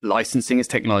is licensing its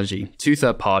technology to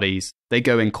third parties. They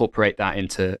go incorporate that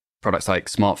into products like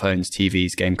smartphones,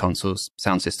 TVs, game consoles,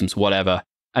 sound systems, whatever.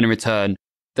 And in return,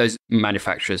 those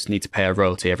manufacturers need to pay a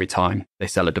royalty every time they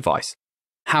sell a device.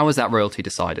 How is that royalty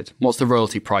decided? What's the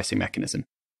royalty pricing mechanism?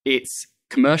 It's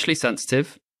commercially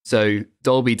sensitive, so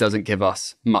Dolby doesn't give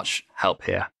us much help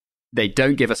here. They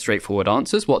don't give us straightforward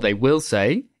answers. What they will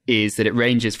say is that it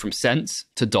ranges from cents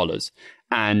to dollars.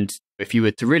 And if you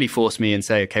were to really force me and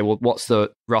say, okay, well, what's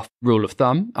the rough rule of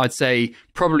thumb? I'd say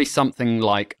probably something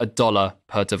like $1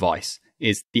 per device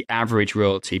is the average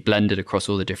royalty blended across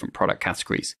all the different product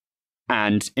categories.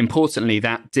 And importantly,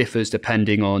 that differs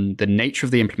depending on the nature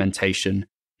of the implementation,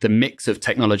 the mix of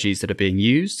technologies that are being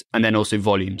used, and then also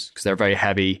volumes, because they're very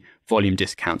heavy volume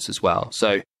discounts as well.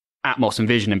 So Atmos and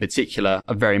Vision in particular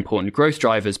are very important growth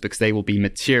drivers because they will be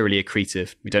materially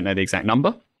accretive. We don't know the exact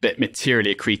number, but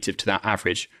materially accretive to that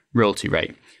average royalty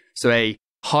rate. So a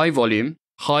high volume,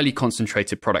 highly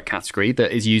concentrated product category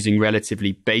that is using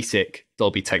relatively basic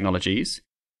Dolby technologies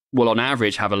will on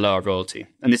average have a lower royalty.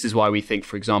 And this is why we think,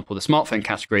 for example, the smartphone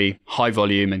category, high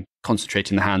volume and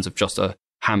concentrated in the hands of just a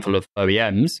handful of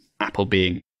OEMs, Apple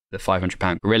being the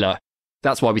 £500 gorilla,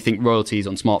 that's why we think royalties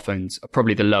on smartphones are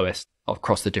probably the lowest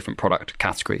across the different product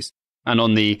categories. And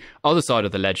on the other side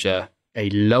of the ledger, a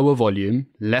lower volume,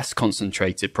 less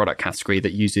concentrated product category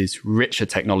that uses richer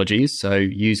technologies, so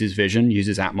uses Vision,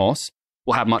 uses Atmos,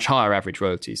 will have much higher average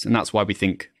royalties. And that's why we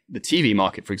think the TV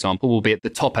market, for example, will be at the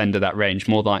top end of that range,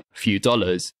 more like a few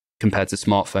dollars compared to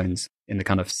smartphones in the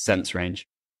kind of cents range.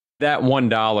 That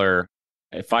 $1,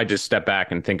 if I just step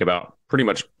back and think about pretty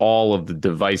much all of the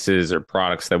devices or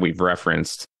products that we've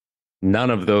referenced, none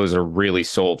of those are really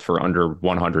sold for under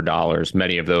 $100.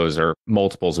 Many of those are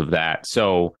multiples of that.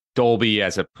 So Dolby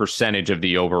as a percentage of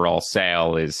the overall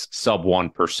sale is sub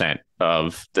 1%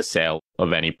 of the sale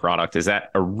of any product. Is that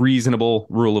a reasonable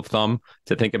rule of thumb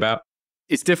to think about?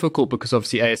 It's difficult because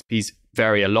obviously ASPs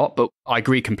vary a lot, but I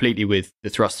agree completely with the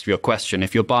thrust of your question.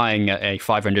 If you're buying a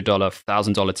 $500, $1,000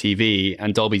 TV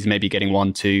and Dolby's maybe getting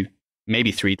 $1 to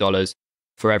maybe $3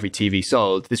 for every TV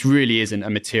sold, this really isn't a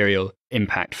material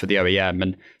impact for the OEM.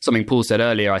 And something Paul said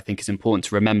earlier, I think is important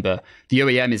to remember. The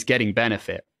OEM is getting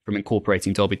benefit from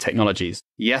incorporating Dolby technologies.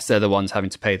 Yes, they're the ones having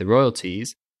to pay the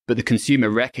royalties, but the consumer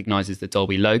recognizes the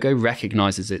Dolby logo,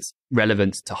 recognizes its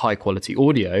relevance to high quality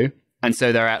audio, and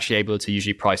so they're actually able to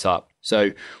usually price up.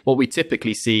 So what we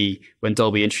typically see when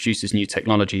Dolby introduces new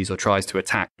technologies or tries to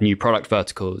attack new product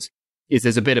verticals is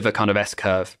there's a bit of a kind of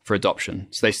S-curve for adoption.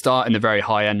 So they start in the very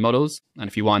high-end models, and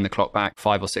if you wind the clock back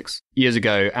 5 or 6 years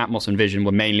ago, Atmos and Vision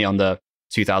were mainly on the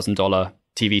 $2,000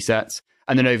 TV sets,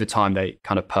 and then over time they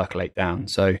kind of percolate down.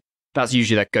 So that's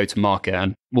usually their go-to-market,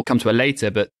 and we'll come to it later,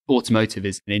 but automotive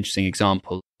is an interesting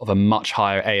example of a much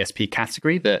higher ASP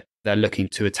category that they're looking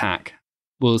to attack.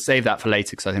 We'll save that for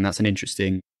later because I think that's an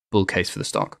interesting bull case for the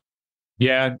stock.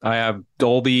 Yeah, I have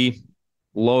Dolby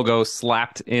logo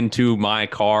slapped into my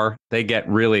car. They get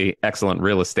really excellent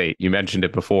real estate. You mentioned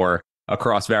it before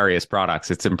across various products.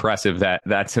 It's impressive that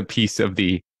that's a piece of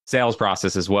the sales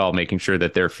process as well, making sure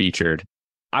that they're featured.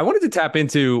 I wanted to tap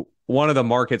into one of the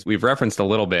markets we've referenced a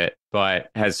little bit, but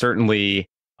has certainly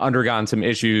undergone some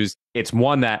issues. It's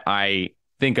one that I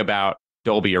think about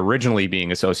Dolby originally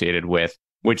being associated with,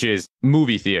 which is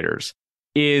movie theaters.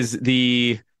 Is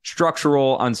the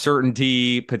structural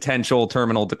uncertainty, potential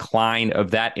terminal decline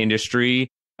of that industry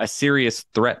a serious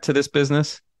threat to this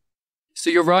business? So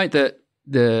you're right that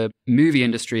the movie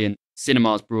industry and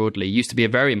cinemas broadly used to be a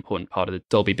very important part of the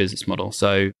Dolby business model.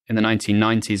 So in the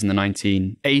 1990s and the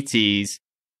 1980s,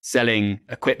 selling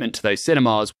equipment to those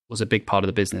cinemas was a big part of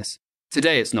the business.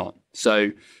 Today, it's not.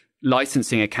 So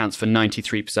licensing accounts for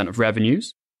 93% of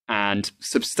revenues and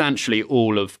substantially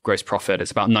all of gross profit.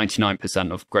 It's about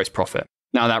 99% of gross profit.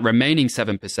 Now, that remaining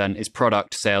 7% is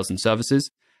product, sales, and services.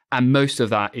 And most of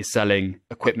that is selling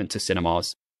equipment to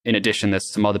cinemas. In addition,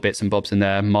 there's some other bits and bobs in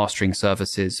there, mastering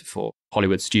services for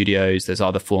Hollywood studios. There's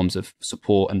other forms of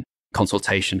support and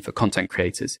consultation for content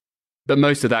creators. But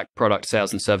most of that product,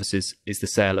 sales, and services is the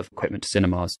sale of equipment to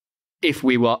cinemas. If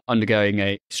we were undergoing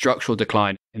a structural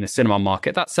decline in the cinema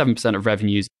market, that 7% of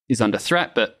revenues is under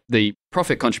threat, but the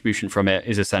profit contribution from it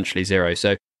is essentially zero.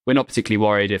 So we're not particularly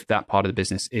worried if that part of the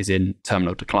business is in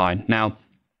terminal decline. Now,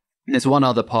 there's one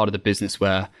other part of the business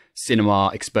where cinema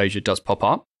exposure does pop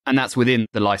up, and that's within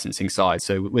the licensing side.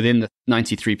 So within the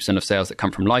 93% of sales that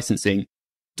come from licensing,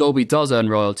 Dolby does earn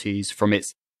royalties from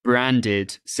its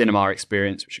branded cinema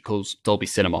experience, which it calls Dolby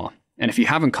Cinema. And if you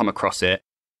haven't come across it,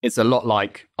 it's a lot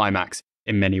like IMAX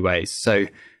in many ways. So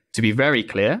to be very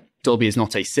clear, Dolby is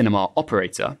not a cinema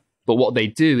operator, but what they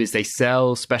do is they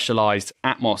sell specialized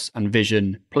Atmos and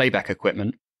Vision playback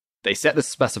equipment. They set the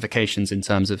specifications in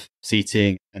terms of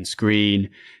seating and screen.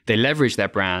 They leverage their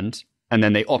brand, and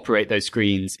then they operate those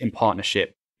screens in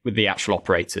partnership with the actual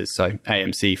operators. So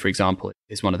AMC, for example,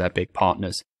 is one of their big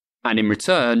partners. And in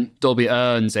return, Dolby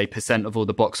earns a percent of all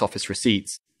the box office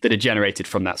receipts that are generated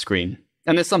from that screen.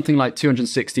 And there's something like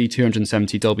 260,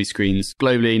 270 Dolby screens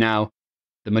globally now.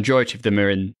 The majority of them are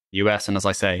in the US. And as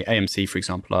I say, AMC, for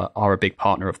example, are a big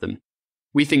partner of them.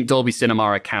 We think Dolby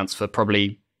Cinema accounts for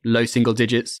probably low single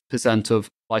digits % of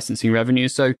licensing revenue.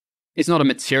 So it's not a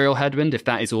material headwind if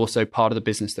that is also part of the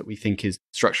business that we think is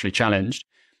structurally challenged.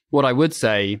 What I would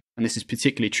say, and this is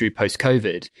particularly true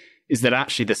post-COVID, is that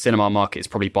actually the cinema market is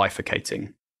probably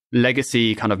bifurcating.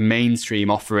 Legacy kind of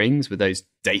mainstream offerings with those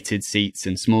dated seats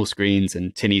and small screens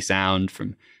and tinny sound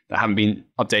that haven't been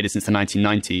updated since the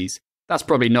 1990s, that's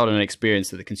probably not an experience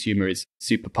that the consumer is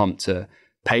super pumped to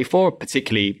pay for,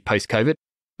 particularly post-COVID.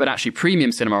 But actually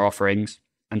premium cinema offerings,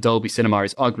 and Dolby Cinema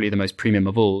is arguably the most premium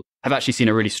of all, have actually seen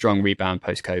a really strong rebound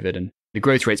post-COVID. And the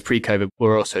growth rates pre-COVID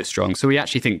were also strong. So we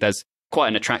actually think there's quite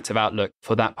an attractive outlook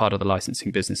for that part of the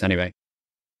licensing business anyway.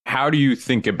 How do you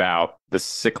think about the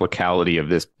cyclicality of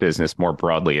this business more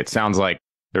broadly? It sounds like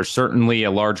there's certainly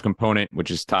a large component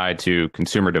which is tied to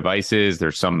consumer devices.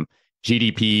 There's some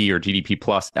GDP or GDP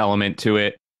plus element to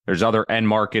it. There's other end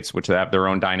markets which have their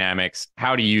own dynamics.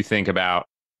 How do you think about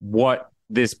what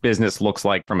this business looks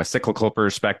like from a cyclical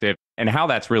perspective and how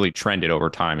that's really trended over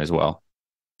time as well?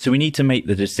 So we need to make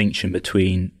the distinction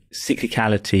between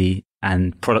cyclicality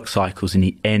and product cycles in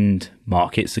the end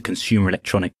markets, the consumer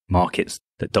electronic markets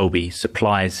that Dolby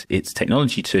supplies its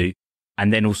technology to,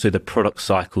 and then also the product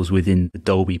cycles within the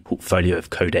Dolby portfolio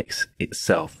of codecs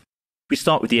itself. If we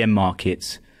start with the end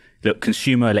markets, look,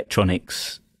 consumer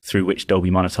electronics through which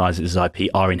Dolby monetizes its IP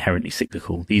are inherently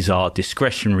cyclical. These are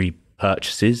discretionary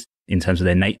purchases in terms of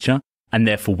their nature, and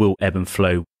therefore will ebb and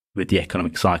flow with the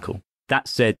economic cycle. That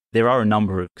said, there are a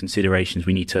number of considerations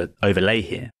we need to overlay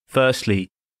here. Firstly,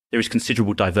 there is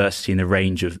considerable diversity in the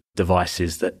range of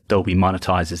devices that Dolby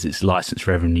monetizes its license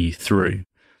revenue through.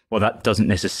 While that doesn't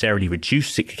necessarily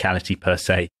reduce cyclicality per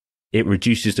se, it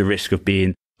reduces the risk of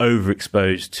being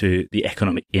overexposed to the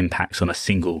economic impacts on a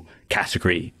single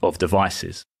category of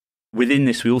devices. Within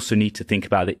this, we also need to think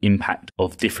about the impact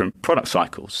of different product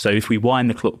cycles. So if we wind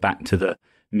the clock back to the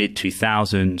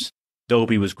mid-2000s,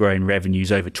 Dolby was growing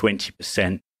revenues over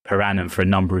 20% per annum for a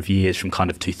number of years from kind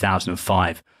of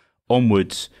 2005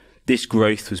 onwards. This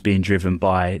growth was being driven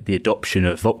by the adoption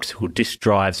of optical disc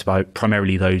drives,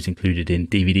 primarily those included in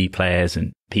DVD players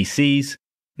and PCs.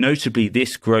 Notably,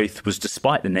 this growth was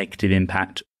despite the negative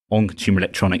impact on consumer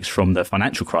electronics from the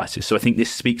financial crisis. So I think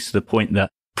this speaks to the point that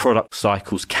product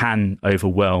cycles can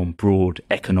overwhelm broad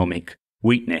economic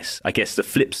weakness. I guess the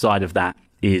flip side of that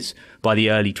is by the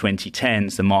early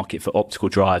 2010s, the market for optical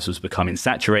drives was becoming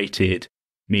saturated,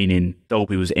 meaning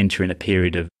Dolby was entering a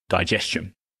period of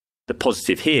digestion. The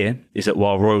positive here is that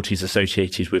while royalties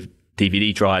associated with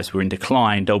DVD drives were in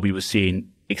decline, Dolby was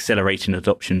seeing accelerating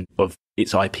adoption of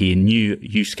its IP in new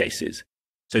use cases.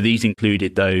 So these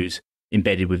included those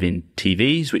embedded within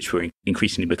TVs, which were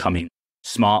increasingly becoming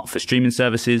smart for streaming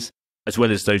services, as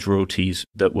well as those royalties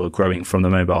that were growing from the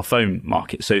mobile phone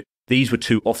market. So these were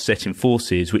two offsetting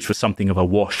forces, which was something of a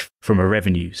wash from a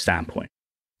revenue standpoint.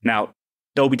 Now,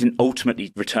 Dolby didn't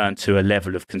ultimately return to a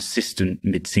level of consistent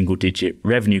mid-single digit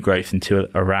revenue growth until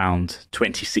around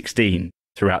 2016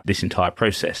 throughout this entire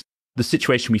process. The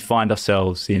situation we find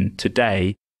ourselves in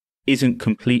today isn't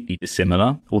completely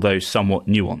dissimilar, although somewhat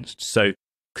nuanced. So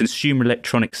consumer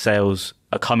electronic sales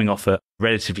are coming off a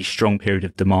relatively strong period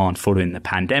of demand following the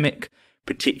pandemic,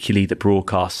 particularly the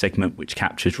broadcast segment, which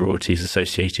captures royalties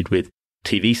associated with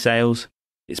TV sales.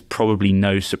 It's probably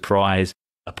no surprise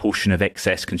a portion of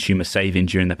excess consumer saving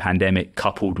during the pandemic,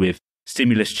 coupled with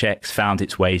stimulus checks, found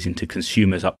its ways into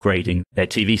consumers upgrading their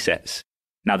TV sets.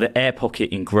 Now, the air pocket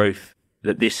in growth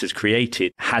that this has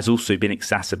created has also been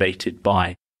exacerbated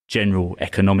by general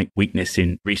economic weakness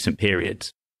in recent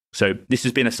periods. So this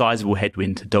has been a sizable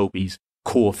headwind to Dolby's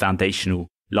core foundational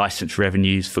license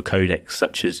revenues for codecs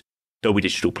such as Dolby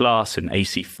Digital Plus and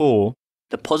AC4.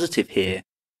 The positive here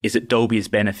is that Dolby is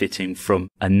benefiting from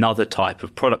another type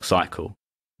of product cycle.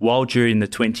 While during the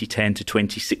 2010 to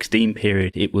 2016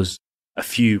 period, it was a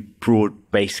few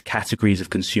broad-based categories of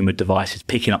consumer devices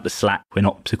picking up the slack when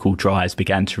optical drives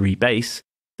began to rebase,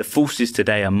 the forces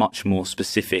today are much more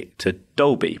specific to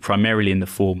Dolby, primarily in the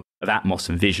form of Atmos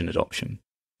and Vision adoption.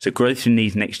 So growth in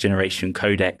these next-generation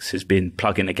codecs has been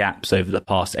plugging the gaps over the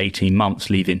past 18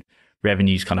 months, leaving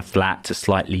revenues kind of flat to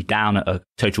slightly down at a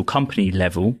total company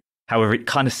level. However, it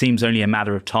kind of seems only a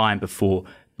matter of time before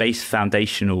base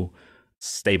foundational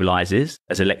stabilizes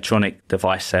as electronic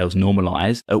device sales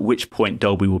normalize, at which point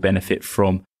Dolby will benefit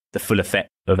from the full effect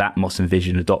of Atmos and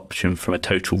Vision adoption from a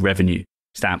total revenue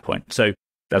standpoint. So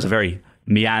that's a very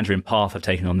meandering path I've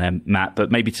taken on there, Matt,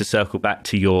 but maybe to circle back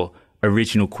to your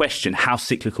original question, how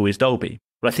cyclical is Dolby?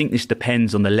 Well, I think this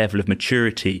depends on the level of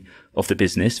maturity of the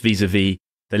business vis-a-vis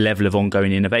the level of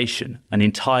ongoing innovation. An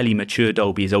entirely mature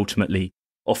Dolby is ultimately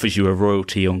offers you a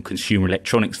royalty on consumer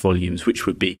electronics volumes, which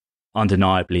would be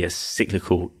undeniably a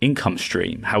cyclical income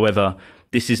stream. However,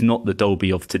 this is not the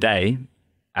Dolby of today,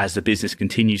 as the business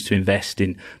continues to invest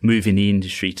in moving the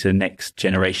industry to the next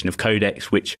generation of codecs,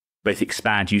 which both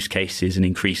expand use cases and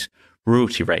increase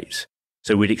royalty rates.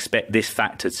 So we'd expect this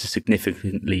factor to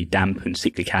significantly dampen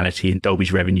cyclicality in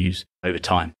Dolby's revenues over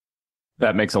time.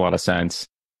 That makes a lot of sense.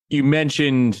 You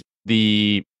mentioned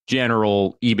the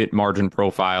general EBIT margin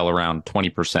profile around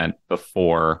 20%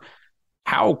 before.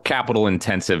 How capital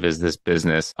intensive is this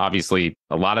business? Obviously,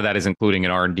 a lot of that is including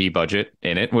an R&D budget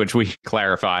in it, which we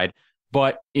clarified.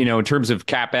 But, in terms of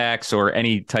CapEx or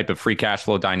any type of free cash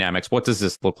flow dynamics, what does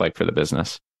this look like for the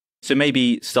business? So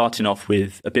maybe starting off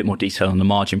with a bit more detail on the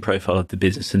margin profile of the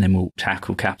business, and then we'll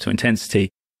tackle capital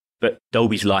intensity. But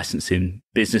Dolby's licensing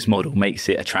business model makes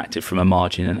it attractive from a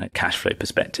margin and a cash flow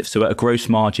perspective. So at a gross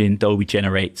margin, Dolby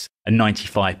generates a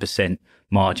 95%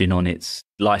 margin on its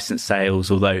license sales,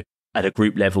 although at a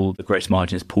group level, the gross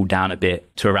margin is pulled down a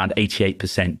bit to around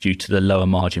 88% due to the lower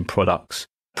margin products,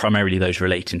 primarily those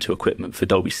relating to equipment for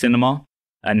Dolby Cinema.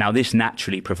 And now this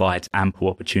naturally provides ample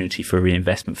opportunity for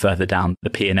reinvestment further down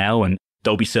the P&L, and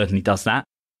Dolby certainly does that.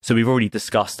 So we've already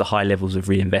discussed the high levels of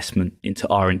reinvestment into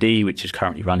R&D, which is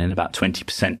currently running about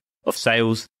 20% of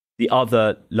sales. The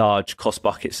other large cost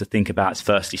buckets to think about is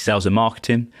firstly sales and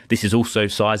marketing. This is also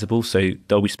sizable, so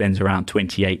Dolby spends around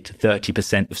 28 to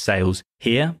 30% of sales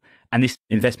here. And this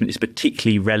investment is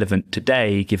particularly relevant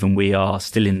today, given we are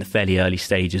still in the fairly early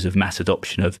stages of mass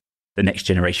adoption of the next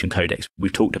generation codecs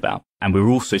we've talked about. And we're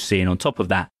also seeing on top of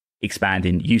that,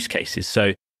 expanding use cases.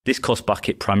 So this cost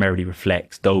bucket primarily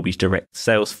reflects Dolby's direct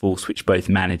sales force, which both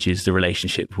manages the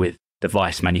relationship with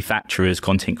device manufacturers,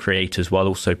 content creators, while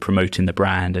also promoting the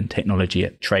brand and technology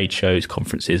at trade shows,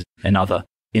 conferences, and other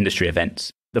industry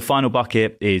events. The final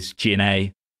bucket is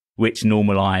G&A, which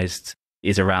normalized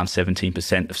is around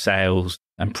 17% of sales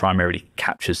and primarily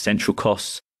captures central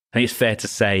costs. I think it's fair to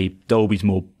say Dolby's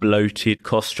more bloated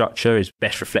cost structure is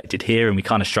best reflected here, and we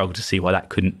kind of struggle to see why that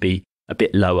couldn't be a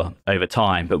bit lower over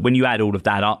time. But when you add all of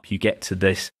that up, you get to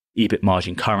this EBIT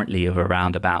margin currently of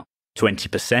around about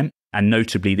 20%. And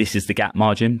notably, this is the GAAP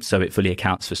margin, so it fully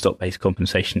accounts for stock-based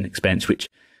compensation expense, which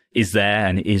is there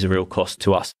and it is a real cost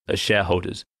to us as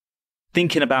shareholders.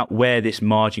 Thinking about where this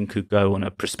margin could go on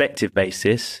a prospective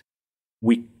basis,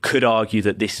 We could argue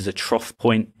that this is a trough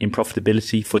point in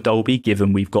profitability for Dolby,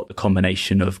 given we've got the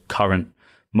combination of current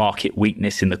market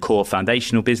weakness in the core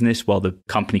foundational business, while the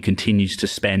company continues to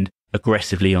spend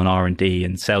aggressively on R&D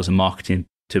and sales and marketing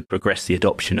to progress the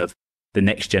adoption of the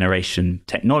next generation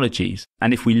technologies.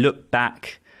 And if we look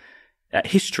back at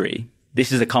history,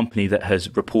 this is a company that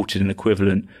has reported an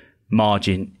equivalent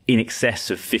margin in excess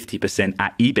of 50%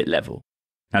 at EBIT level.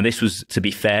 Now, this was, to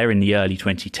be fair, in the early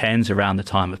 2010s, around the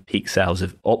time of peak sales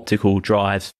of optical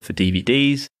drives for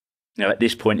DVDs. At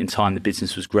this point in time, the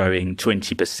business was growing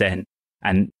 20%,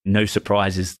 and no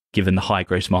surprises, given the high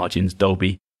gross margins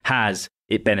Dolby has,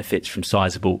 it benefits from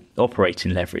sizable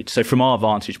operating leverage. So from our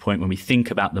vantage point, when we think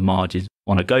about the margins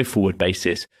on a go-forward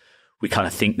basis, we kind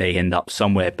of think they end up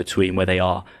somewhere between where they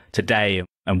are today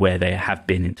and where they have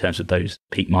been in terms of those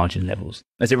peak margin levels.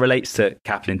 As it relates to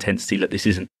capital intensity, look, this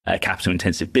isn't a capital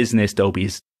intensive business. Dolby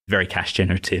is very cash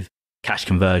generative. Cash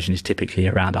conversion is typically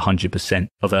around 100%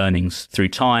 of earnings through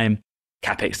time.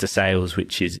 CapEx to sales,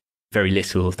 which is very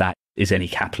little of that is any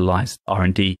capitalized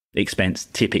R&D expense,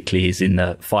 typically is in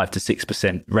the 5 to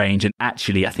 6% range. And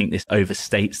actually, I think this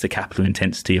overstates the capital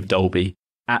intensity of Dolby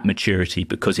at maturity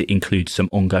because it includes some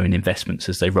ongoing investments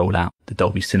as they roll out the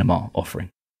Dolby Cinema offering.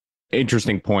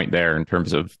 Interesting point there in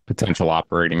terms of potential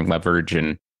operating leverage.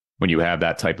 And when you have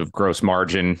that type of gross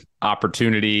margin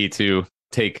opportunity to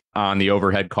take on the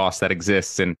overhead cost that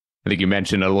exists. And I think you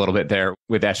mentioned a little bit there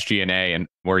with SG&A and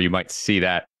where you might see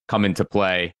that come into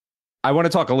play. I want to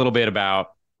talk a little bit about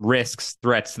risks,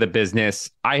 threats to the business.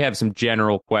 I have some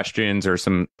general questions or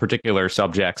some particular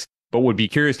subjects, but would be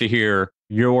curious to hear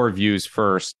your views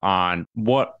first on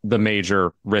what the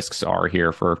major risks are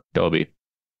here for Dolby.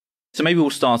 So maybe we'll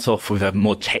start off with a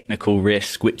more technical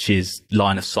risk, which is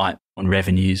line of sight on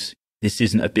revenues. This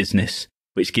isn't a business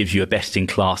which gives you a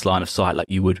best-in-class line of sight like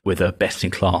you would with a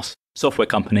best-in-class software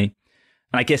company.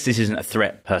 And I guess this isn't a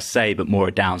threat per se, but more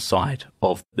a downside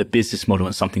of the business model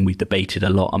and something we've debated a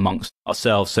lot amongst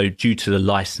ourselves. So due to the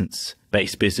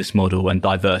license-based business model and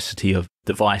diversity of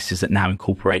devices that now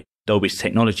incorporate Dolby's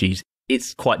technologies,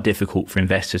 it's quite difficult for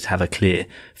investors to have a clear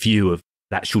view of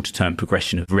that shorter-term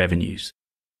progression of revenues.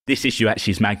 This issue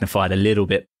actually is magnified a little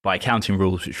bit by accounting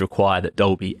rules, which require that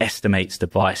Dolby estimates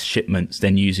device shipments,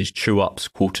 then uses true-ups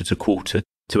quarter to quarter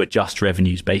to adjust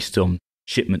revenues based on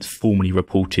shipments formally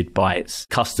reported by its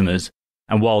customers.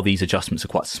 And while these adjustments are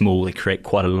quite small, they create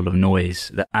quite a lot of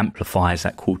noise that amplifies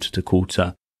that quarter to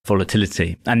quarter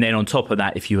volatility. And then on top of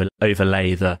that, if you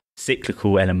overlay the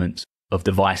cyclical elements of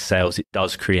device sales, it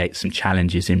does create some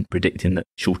challenges in predicting the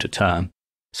shorter term.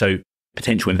 So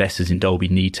potential investors in Dolby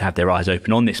need to have their eyes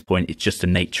open on this point. It's just the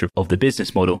nature of the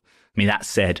business model. I mean, that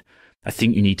said, I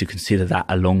think you need to consider that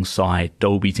alongside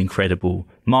Dolby's incredible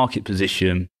market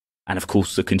position and, of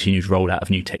course, the continued rollout of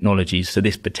new technologies. So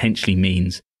this potentially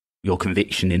means your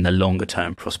conviction in the longer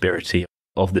term prosperity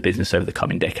of the business over the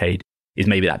coming decade is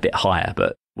maybe that bit higher,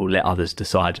 but we'll let others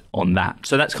decide on that.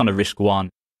 So that's kind of risk one.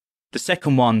 The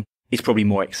second one is probably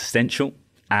more existential,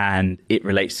 and it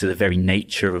relates to the very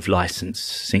nature of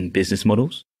licensing business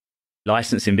models.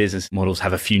 Licensing business models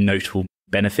have a few notable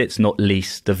benefits, not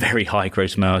least the very high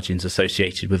gross margins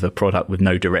associated with a product with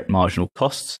no direct marginal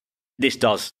costs. This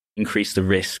does increase the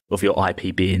risk of your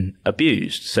IP being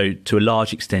abused. So to a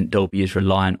large extent, Dolby is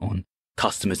reliant on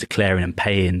customers declaring and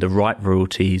paying the right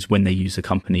royalties when they use the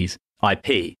company's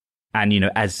IP. And,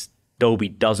 as Dolby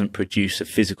doesn't produce a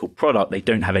physical product, they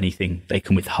don't have anything they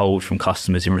can withhold from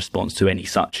customers in response to any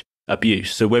such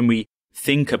abuse. So when we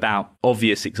think about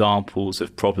obvious examples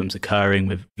of problems occurring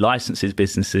with licenses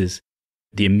businesses,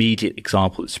 the immediate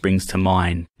example that springs to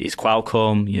mind is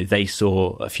Qualcomm. They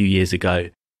saw a few years ago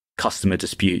customer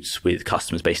disputes with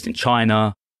customers based in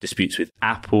China, disputes with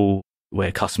Apple,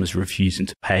 where customers were refusing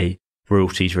to pay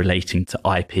royalties relating to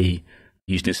IP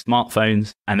used in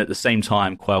smartphones. And at the same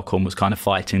time, Qualcomm was kind of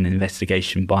fighting an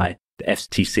investigation by the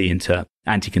FTC into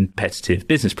anti-competitive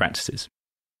business practices.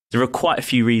 There are quite a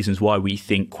few reasons why we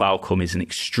think Qualcomm is an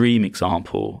extreme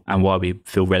example and why we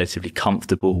feel relatively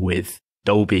comfortable with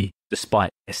Dolby despite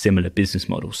a similar business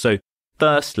model. So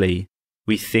firstly,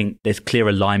 we think there's clear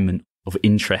alignment of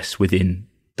interest within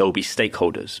Dolby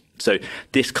stakeholders. So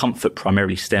this comfort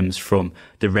primarily stems from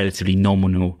the relatively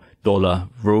nominal dollar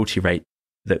royalty rate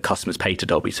that customers pay to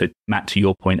Dolby. So Matt, to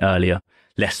your point earlier,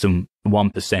 less than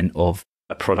 1% of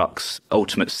a product's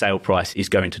ultimate sale price is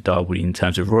going to Dolby in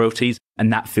terms of royalties.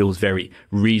 And that feels very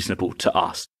reasonable to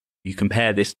us. You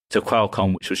compare this to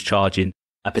Qualcomm, which was charging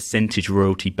a percentage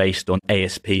royalty based on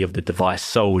ASP of the device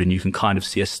sold, and you can kind of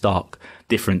see a stark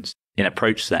difference in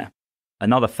approach there.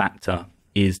 Another factor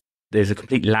is there's a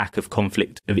complete lack of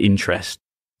conflict of interest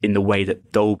in the way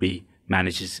that Dolby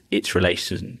manages its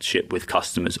relationship with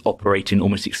customers, operating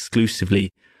almost exclusively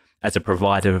as a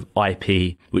provider of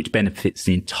IP, which benefits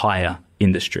the entire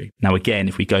industry. Now, again,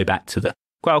 if we go back to the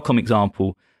Qualcomm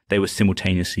example, they were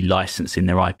simultaneously licensing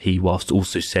their IP whilst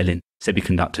also selling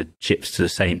semiconductor chips to the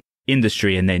same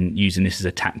industry, and then using this as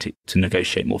a tactic to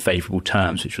negotiate more favourable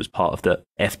terms, which was part of the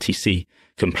FTC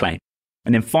complaint.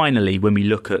 And then finally, when we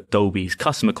look at Dolby's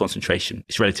customer concentration,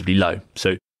 it's relatively low.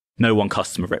 So no one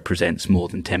customer represents more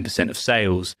than 10% of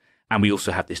sales. And we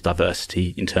also have this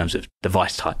diversity in terms of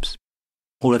device types.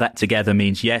 All of that together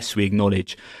means, yes, we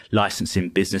acknowledge licensing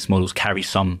business models carry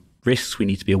some risks we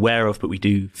need to be aware of, but we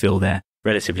do feel they're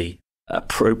relatively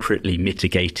appropriately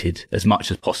mitigated as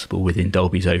much as possible within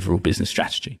Dolby's overall business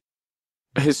strategy.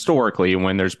 Historically,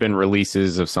 when there's been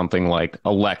releases of something like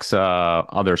Alexa,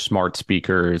 other smart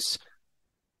speakers,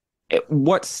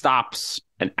 what stops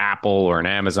an Apple or an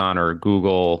Amazon or a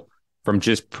Google from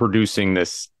just producing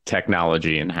this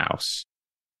technology in-house?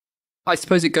 I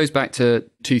suppose it goes back to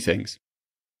two things.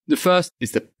 The first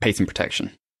is the patent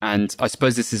protection. And I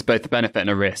suppose this is both a benefit and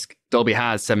a risk. Dolby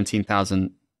has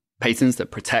 17,000 patents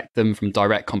that protect them from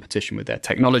direct competition with their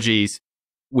technologies.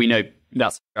 We know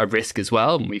that's a risk as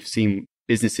well. And we've seen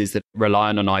businesses that rely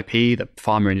on IP. The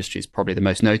pharma industry is probably the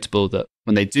most notable, that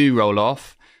when they do roll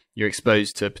off, you're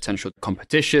exposed to potential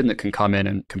competition that can come in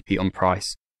and compete on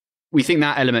price. We think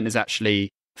that element is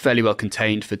actually fairly well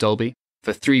contained for Dolby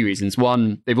for three reasons.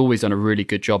 One, they've always done a really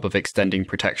good job of extending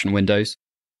protection windows.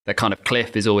 Their kind of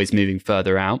cliff is always moving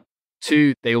further out.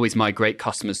 Two, they always migrate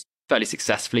customers fairly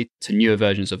successfully to newer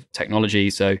versions of technology.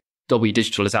 So Dolby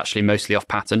Digital is actually mostly off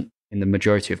patent in the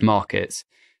majority of markets.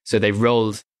 So they've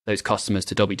rolled those customers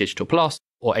to Dolby Digital Plus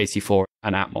or AC4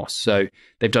 and Atmos. So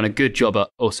they've done a good job at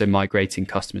also migrating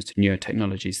customers to newer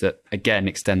technologies that, again,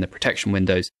 extend the protection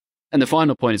windows. And the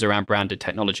final point is around branded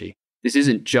technology. This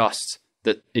isn't just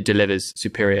that it delivers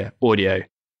superior audio,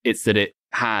 it's that it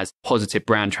has positive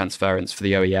brand transference for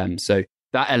the OEM. So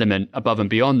that element above and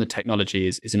beyond the technology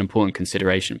is an important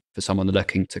consideration for someone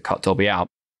looking to cut Dolby out.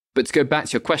 But to go back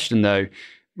to your question though,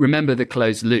 remember the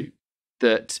closed loop,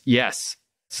 that yes,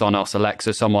 Sonos,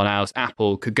 Alexa, someone else,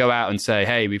 Apple could go out and say,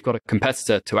 hey, we've got a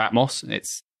competitor to Atmos.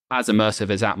 It's as immersive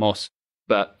as Atmos,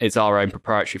 but it's our own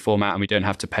proprietary format and we don't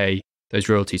have to pay those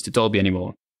royalties to Dolby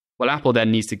anymore. Well, Apple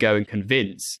then needs to go and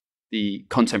convince the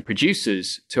content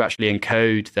producers to actually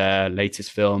encode their latest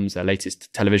films, their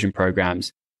latest television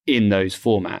programs in those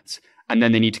formats. And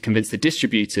then they need to convince the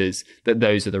distributors that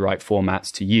those are the right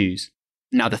formats to use.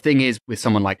 Now, the thing is, with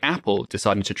someone like Apple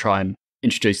deciding to try and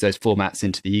introduce those formats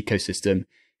into the ecosystem,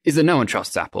 is that no one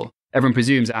trusts Apple. Everyone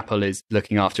presumes Apple is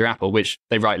looking after Apple, which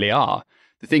they rightly are.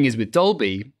 The thing is, with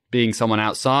Dolby being someone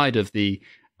outside of the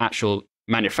actual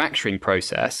manufacturing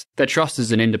process, they're trusted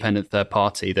as an independent third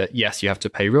party that, yes, you have to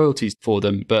pay royalties for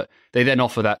them, but they then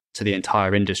offer that to the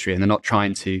entire industry and they're not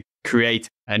trying to create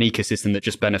an ecosystem that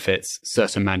just benefits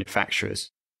certain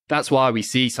manufacturers. That's why we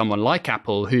see someone like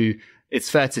Apple, who it's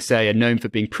fair to say are known for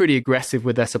being pretty aggressive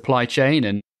with their supply chain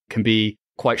and can be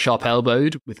quite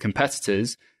sharp-elbowed with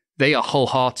competitors. They are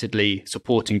wholeheartedly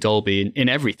supporting Dolby in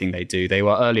everything they do. They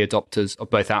were early adopters of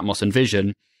both Atmos and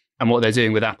Vision. And what they're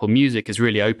doing with Apple Music is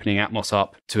really opening Atmos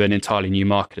up to an entirely new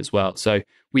market as well. So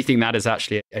we think that is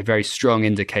actually a very strong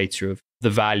indicator of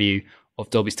the value of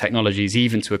Dolby's technologies,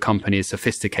 even to a company as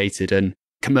sophisticated and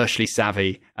commercially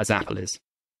savvy as Apple is.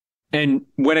 And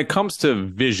when it comes to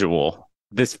visual,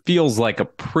 this feels like a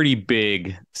pretty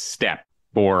big step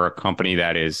for a company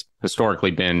that has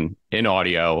historically been in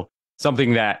audio,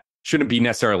 something that shouldn't be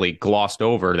necessarily glossed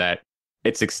over, that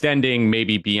it's extending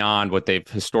maybe beyond what they've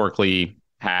historically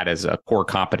had as a core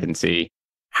competency.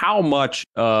 How much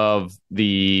of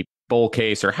the bull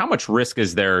case or how much risk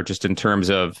is there just in terms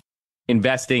of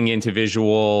investing into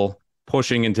visual,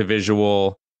 pushing into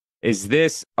visual? Is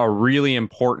this a really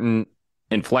important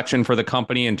inflection for the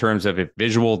company in terms of if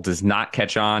visual does not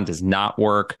catch on, does not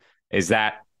work? Is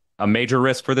that a major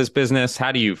risk for this business?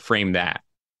 How do you frame that?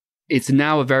 It's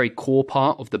now a very core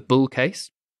part of the bull case.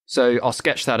 So I'll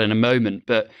sketch that in a moment,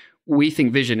 but we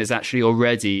think Vision is actually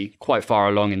already quite far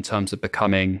along in terms of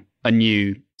becoming a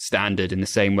new standard in the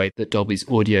same way that Dolby's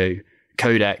audio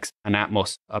codecs and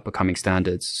Atmos are becoming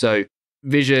standards. So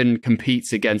Vision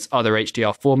competes against other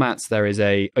HDR formats. There is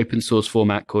a open source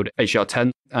format called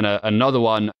HDR10 and another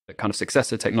one, a kind of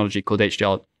successor technology called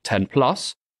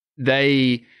HDR10+.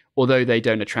 They, although they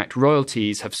don't attract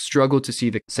royalties, have struggled to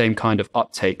see the same kind of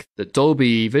uptake that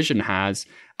Dolby Vision has.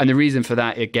 And the reason for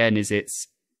that, again, is its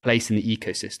place in the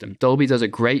ecosystem. Dolby does a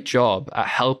great job at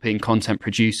helping content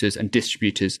producers and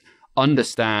distributors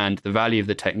understand the value of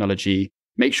the technology,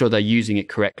 make sure they're using it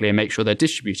correctly, and make sure they're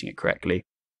distributing it correctly.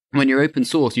 When you're open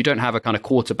source, you don't have a kind of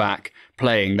quarterback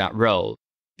playing that role.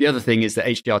 The other thing is that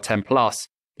HDR10 Plus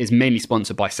is mainly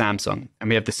sponsored by Samsung. And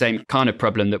we have the same kind of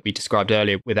problem that we described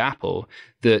earlier with Apple,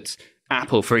 that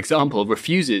Apple, for example,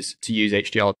 refuses to use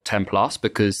HDR10 Plus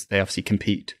because they obviously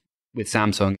compete with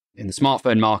Samsung in the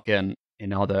smartphone market and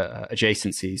in other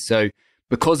adjacencies. So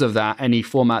because of that, any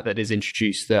format that is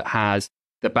introduced that has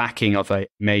the backing of a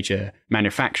major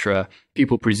manufacturer,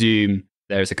 people presume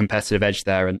there is a competitive edge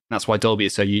there. And that's why Dolby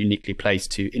is so uniquely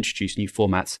placed to introduce new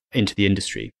formats into the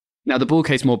industry. Now, the bull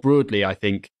case more broadly, I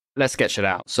think, let's sketch it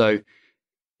out. So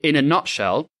in a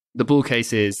nutshell, the bull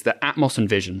case is that Atmos and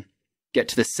Vision get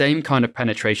to the same kind of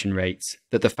penetration rates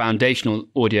that the foundational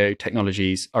audio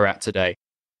technologies are at today.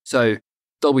 So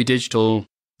Dolby Digital,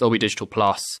 Dolby Digital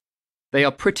Plus, they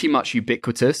are pretty much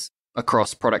ubiquitous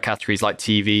across product categories like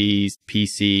TVs,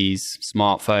 PCs,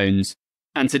 smartphones.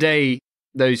 And today,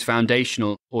 those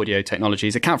foundational audio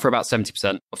technologies account for about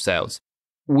 70% of sales.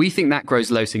 We think that grows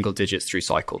low single digits through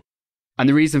cycle. And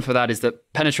the reason for that is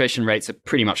that penetration rates are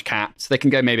pretty much capped. They can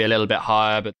go maybe a little bit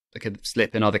higher, but they could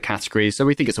slip in other categories. So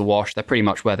we think it's a wash. They're pretty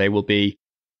much where they will be.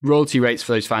 Royalty rates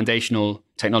for those foundational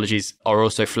technologies are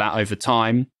also flat over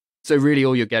time. So really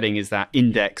all you're getting is that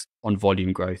index on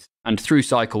volume growth. And through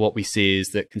cycle, what we see is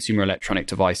that consumer electronic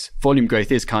device volume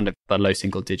growth is kind of the low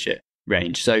single digit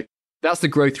range. So that's the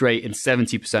growth rate in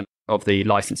 70% of the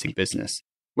licensing business.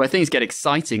 Where things get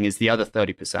exciting is the other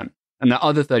 30%. And the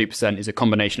other 30% is a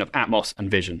combination of Atmos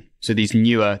and Vision. So these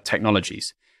newer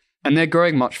technologies. And they're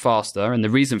growing much faster. And the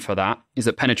reason for that is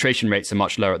that penetration rates are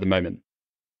much lower at the moment.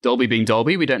 Dolby being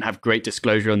Dolby, we don't have great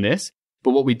disclosure on this.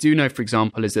 But what we do know, for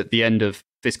example, is at the end of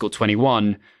fiscal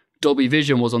 21, Dolby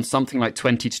Vision was on something like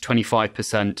 20 to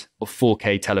 25% of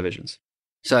 4K televisions.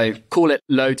 So call it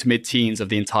low to mid-teens of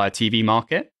the entire TV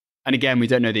market. And again, we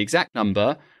don't know the exact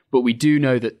number, but we do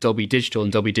know that Dolby Digital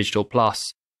and Dolby Digital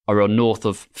Plus are on north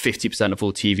of 50% of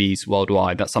all TVs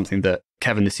worldwide. That's something that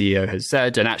Kevin, the CEO, has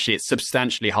said. And actually, it's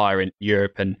substantially higher in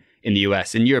Europe and in the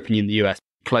US. In Europe and in the US,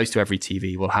 close to every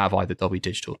TV will have either Dolby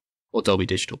Digital or Dolby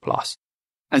Digital Plus.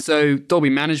 And so Dolby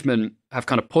management have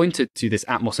kind of pointed to this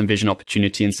Atmos and Vision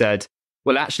opportunity and said,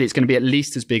 well, actually, it's going to be at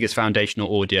least as big as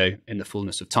foundational audio in the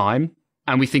fullness of time.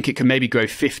 And we think it can maybe grow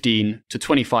 15 to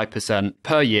 25%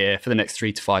 per year for the next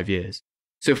 3 to 5 years.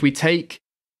 So if we take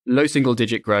low single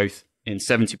digit growth in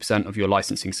 70% of your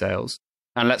licensing sales,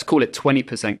 and let's call it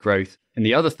 20% growth in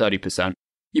the other 30%,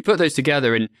 you put those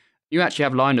together and you actually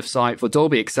have line of sight for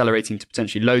Dolby accelerating to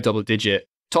potentially low double digit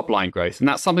top line growth. And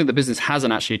that's something the business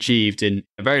hasn't actually achieved in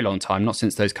a very long time, not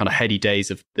since those kind of heady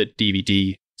days of the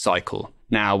DVD cycle.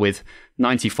 Now with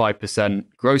 95%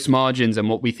 gross margins and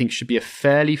what we think should be a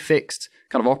fairly fixed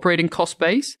kind of operating cost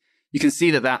base, you can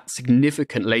see that that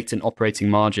significant latent operating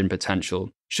margin potential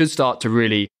should start to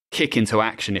really kick into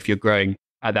action if you're growing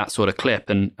at that sort of clip.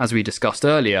 And as we discussed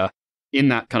earlier, in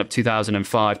that kind of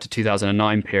 2005 to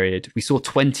 2009 period, we saw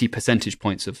 20 percentage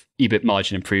points of EBIT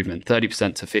margin improvement,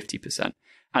 30% to 50%.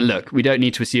 And look, we don't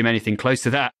need to assume anything close to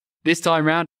that this time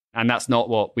around. And that's not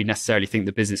what we necessarily think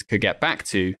the business could get back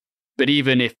to. But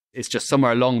even if it's just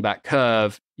somewhere along that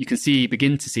curve, you can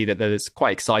begin to see that there's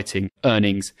quite exciting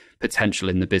earnings potential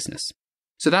in the business.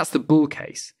 So that's the bull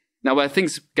case. Now, where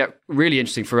things get really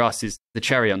interesting for us is the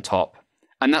cherry on top.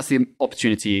 And that's the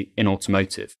opportunity in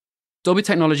automotive. Dolby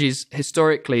technologies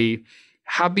historically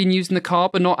have been used in the car,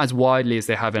 but not as widely as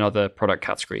they have in other product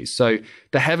categories. So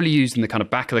they're heavily used in the kind of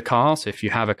back of the car. So if you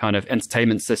have a kind of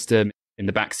entertainment system in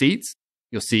the back seats,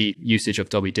 you'll see usage of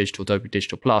Dolby Digital, Dolby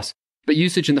Digital Plus. But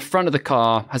usage in the front of the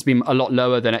car has been a lot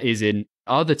lower than it is in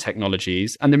other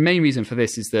technologies. And the main reason for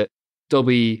this is that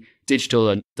Dolby Digital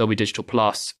and Dolby Digital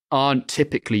Plus aren't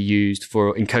typically used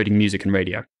for encoding music and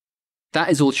radio. That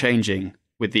is all changing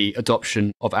with the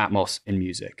adoption of Atmos in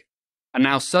music. And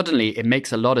now suddenly it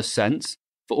makes a lot of sense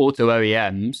for auto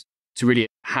OEMs to really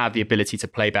have the ability to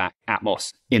play back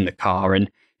Atmos in the car. And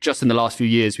just in the last few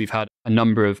years, we've had a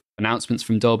number of announcements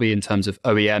from Dolby in terms of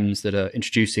OEMs that are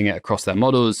introducing it across their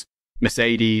models.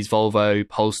 Mercedes, Volvo,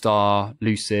 Polestar,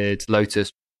 Lucid,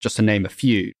 Lotus, just to name a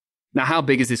few. Now, how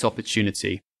big is this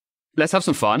opportunity? Let's have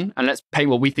some fun and let's paint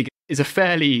what we think is a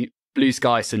fairly blue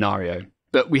sky scenario.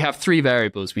 But we have 3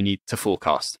 variables we need to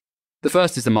forecast. The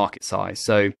first is the market size.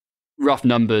 So rough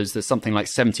numbers, there's something like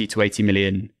 70 to 80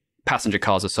 million passenger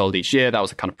cars are sold each year. That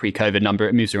was a kind of pre-COVID number.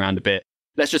 It moves around a bit.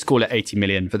 Let's just call it 80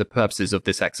 million for the purposes of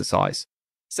this exercise.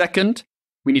 Second,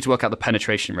 we need to work out the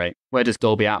penetration rate. Where does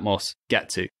Dolby Atmos get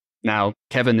to? Now,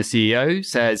 Kevin, the CEO,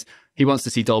 says he wants to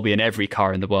see Dolby in every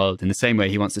car in the world in the same way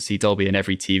he wants to see Dolby in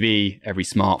every TV, every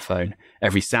smartphone,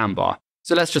 every soundbar.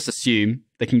 So let's just assume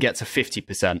they can get to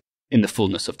 50% in the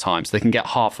fullness of time. So they can get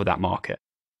half of that market.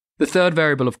 The third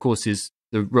variable, of course, is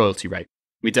the royalty rate.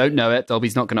 We don't know it.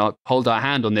 Dolby's not going to hold our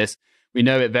hand on this. We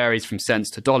know it varies from cents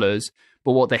to dollars.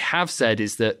 But what they have said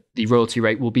is that the royalty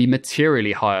rate will be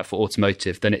materially higher for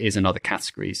automotive than it is in other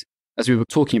categories. As we were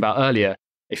talking about earlier,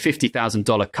 a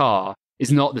 $50,000 car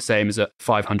is not the same as a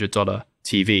 $500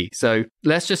 TV. So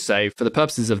let's just say, for the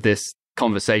purposes of this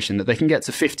conversation, that they can get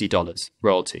to $50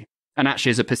 royalty. And actually,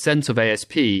 as a percent of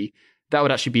ASP, that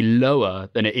would actually be lower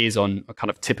than it is on a kind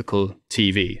of typical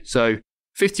TV. So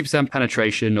 50%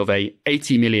 penetration of a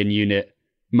 80 million unit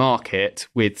market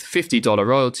with $50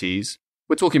 royalties,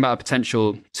 we're talking about a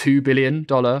potential $2 billion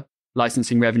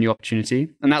licensing revenue opportunity.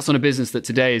 And that's on a business that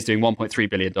today is doing $1.3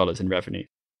 billion in revenue.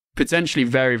 Potentially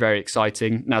very, very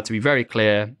exciting. Now, to be very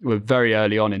clear, we're very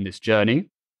early on in this journey,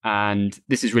 and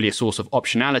this is really a source of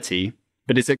optionality,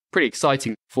 but it's a pretty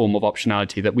exciting form of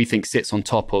optionality that we think sits on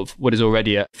top of what is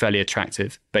already a fairly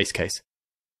attractive base case.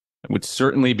 It would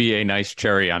certainly be a nice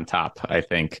cherry on top, I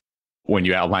think, when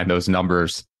you outline those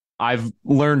numbers. I've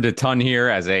learned a ton here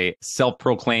as a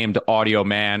self-proclaimed audio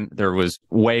man. There was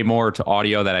way more to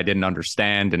audio that I didn't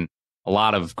understand, and a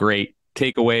lot of great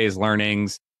takeaways,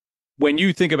 learnings. When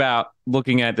you think about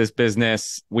looking at this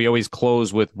business, we always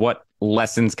close with what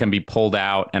lessons can be pulled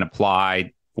out and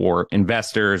applied for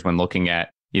investors when looking at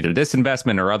either this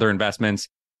investment or other investments.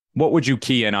 What would you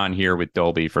key in on here with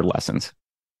Dolby for lessons?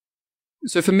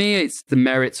 So for me, it's the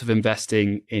merits of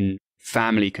investing in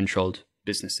family-controlled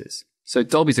businesses. So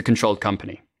Dolby's a controlled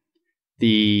company.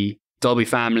 The Dolby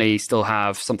family still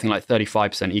have something like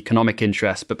 35% economic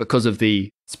interest, but because of the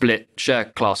split share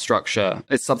class structure,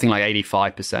 it's something like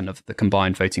 85% of the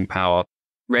combined voting power.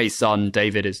 Ray's son,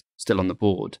 David, is still on the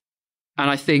board. And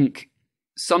I think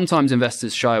sometimes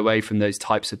investors shy away from those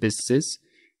types of businesses.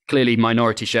 Clearly,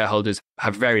 minority shareholders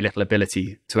have very little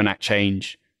ability to enact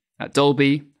change at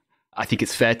Dolby. I think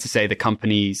it's fair to say the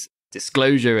company's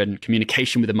disclosure and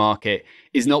communication with the market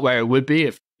is not where it would be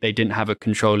if they didn't have a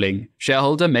controlling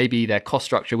shareholder. Maybe their cost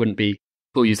structure wouldn't be,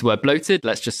 we'll use the word bloated,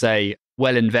 let's just say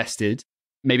well invested.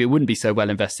 Maybe it wouldn't be so well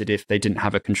invested if they didn't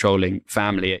have a controlling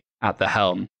family at the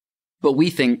helm. But we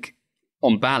think,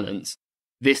 on balance,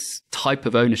 this type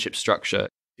of ownership structure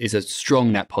is a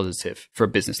strong net positive for a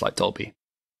business like Dolby.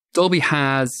 Dolby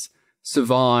has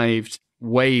survived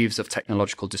waves of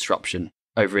technological disruption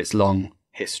over its long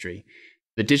history.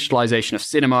 The digitalization of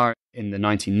cinema in the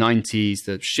 1990s,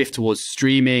 the shift towards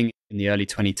streaming in the early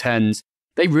 2010s,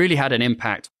 they really had an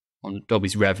impact on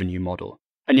Dolby's revenue model.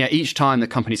 And yet each time the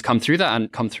company's come through that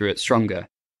and come through it stronger.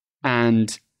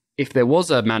 And if there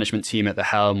was a management team at the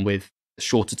helm with a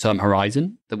shorter term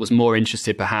horizon that was more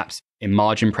interested perhaps in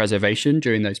margin preservation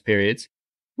during those periods,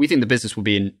 we think the business will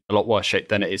be in a lot worse shape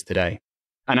than it is today.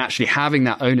 And actually having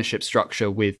that ownership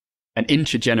structure with an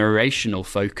intergenerational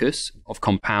focus of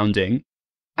compounding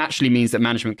actually means that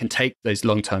management can take those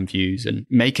long-term views and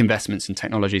make investments in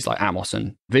technologies like Atmos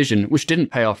and Vision, which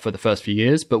didn't pay off for the first few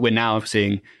years, but we're now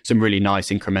seeing some really nice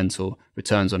incremental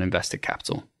returns on invested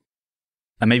capital.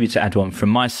 And maybe to add on from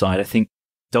my side, I think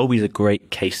Dolby is a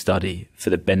great case study for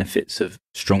the benefits of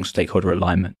strong stakeholder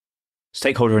alignment.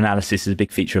 Stakeholder analysis is a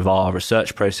big feature of our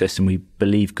research process, and we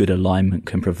believe good alignment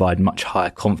can provide much higher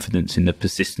confidence in the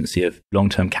persistency of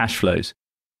long-term cash flows.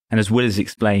 And as Will has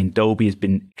explained, Dolby has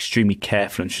been extremely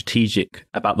careful and strategic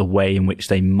about the way in which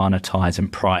they monetize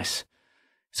and price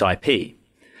its IP.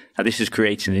 Now, this has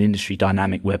created an industry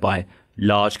dynamic whereby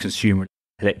large consumer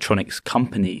electronics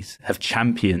companies have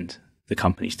championed the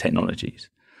company's technologies.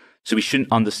 So we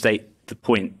shouldn't understate the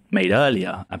point made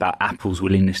earlier about Apple's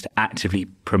willingness to actively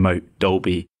promote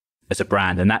Dolby as a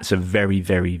brand. And that's a very,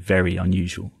 very, very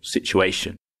unusual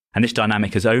situation. And this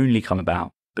dynamic has only come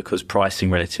about because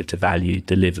pricing relative to value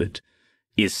delivered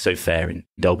is so fair in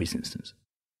Dolby's instance.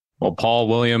 Well, Paul,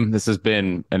 William, this has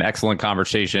been an excellent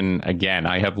conversation. Again,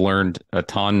 I have learned a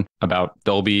ton about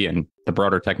Dolby and the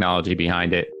broader technology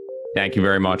behind it. Thank you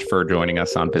very much for joining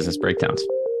us on Business Breakdowns.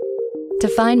 To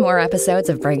find more episodes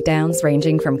of Breakdowns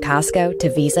ranging from Costco to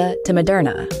Visa to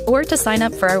Moderna, or to sign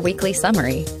up for our weekly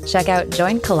summary, check out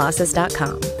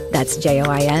joincolossus.com. That's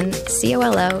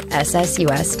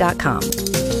JoinColossus.com.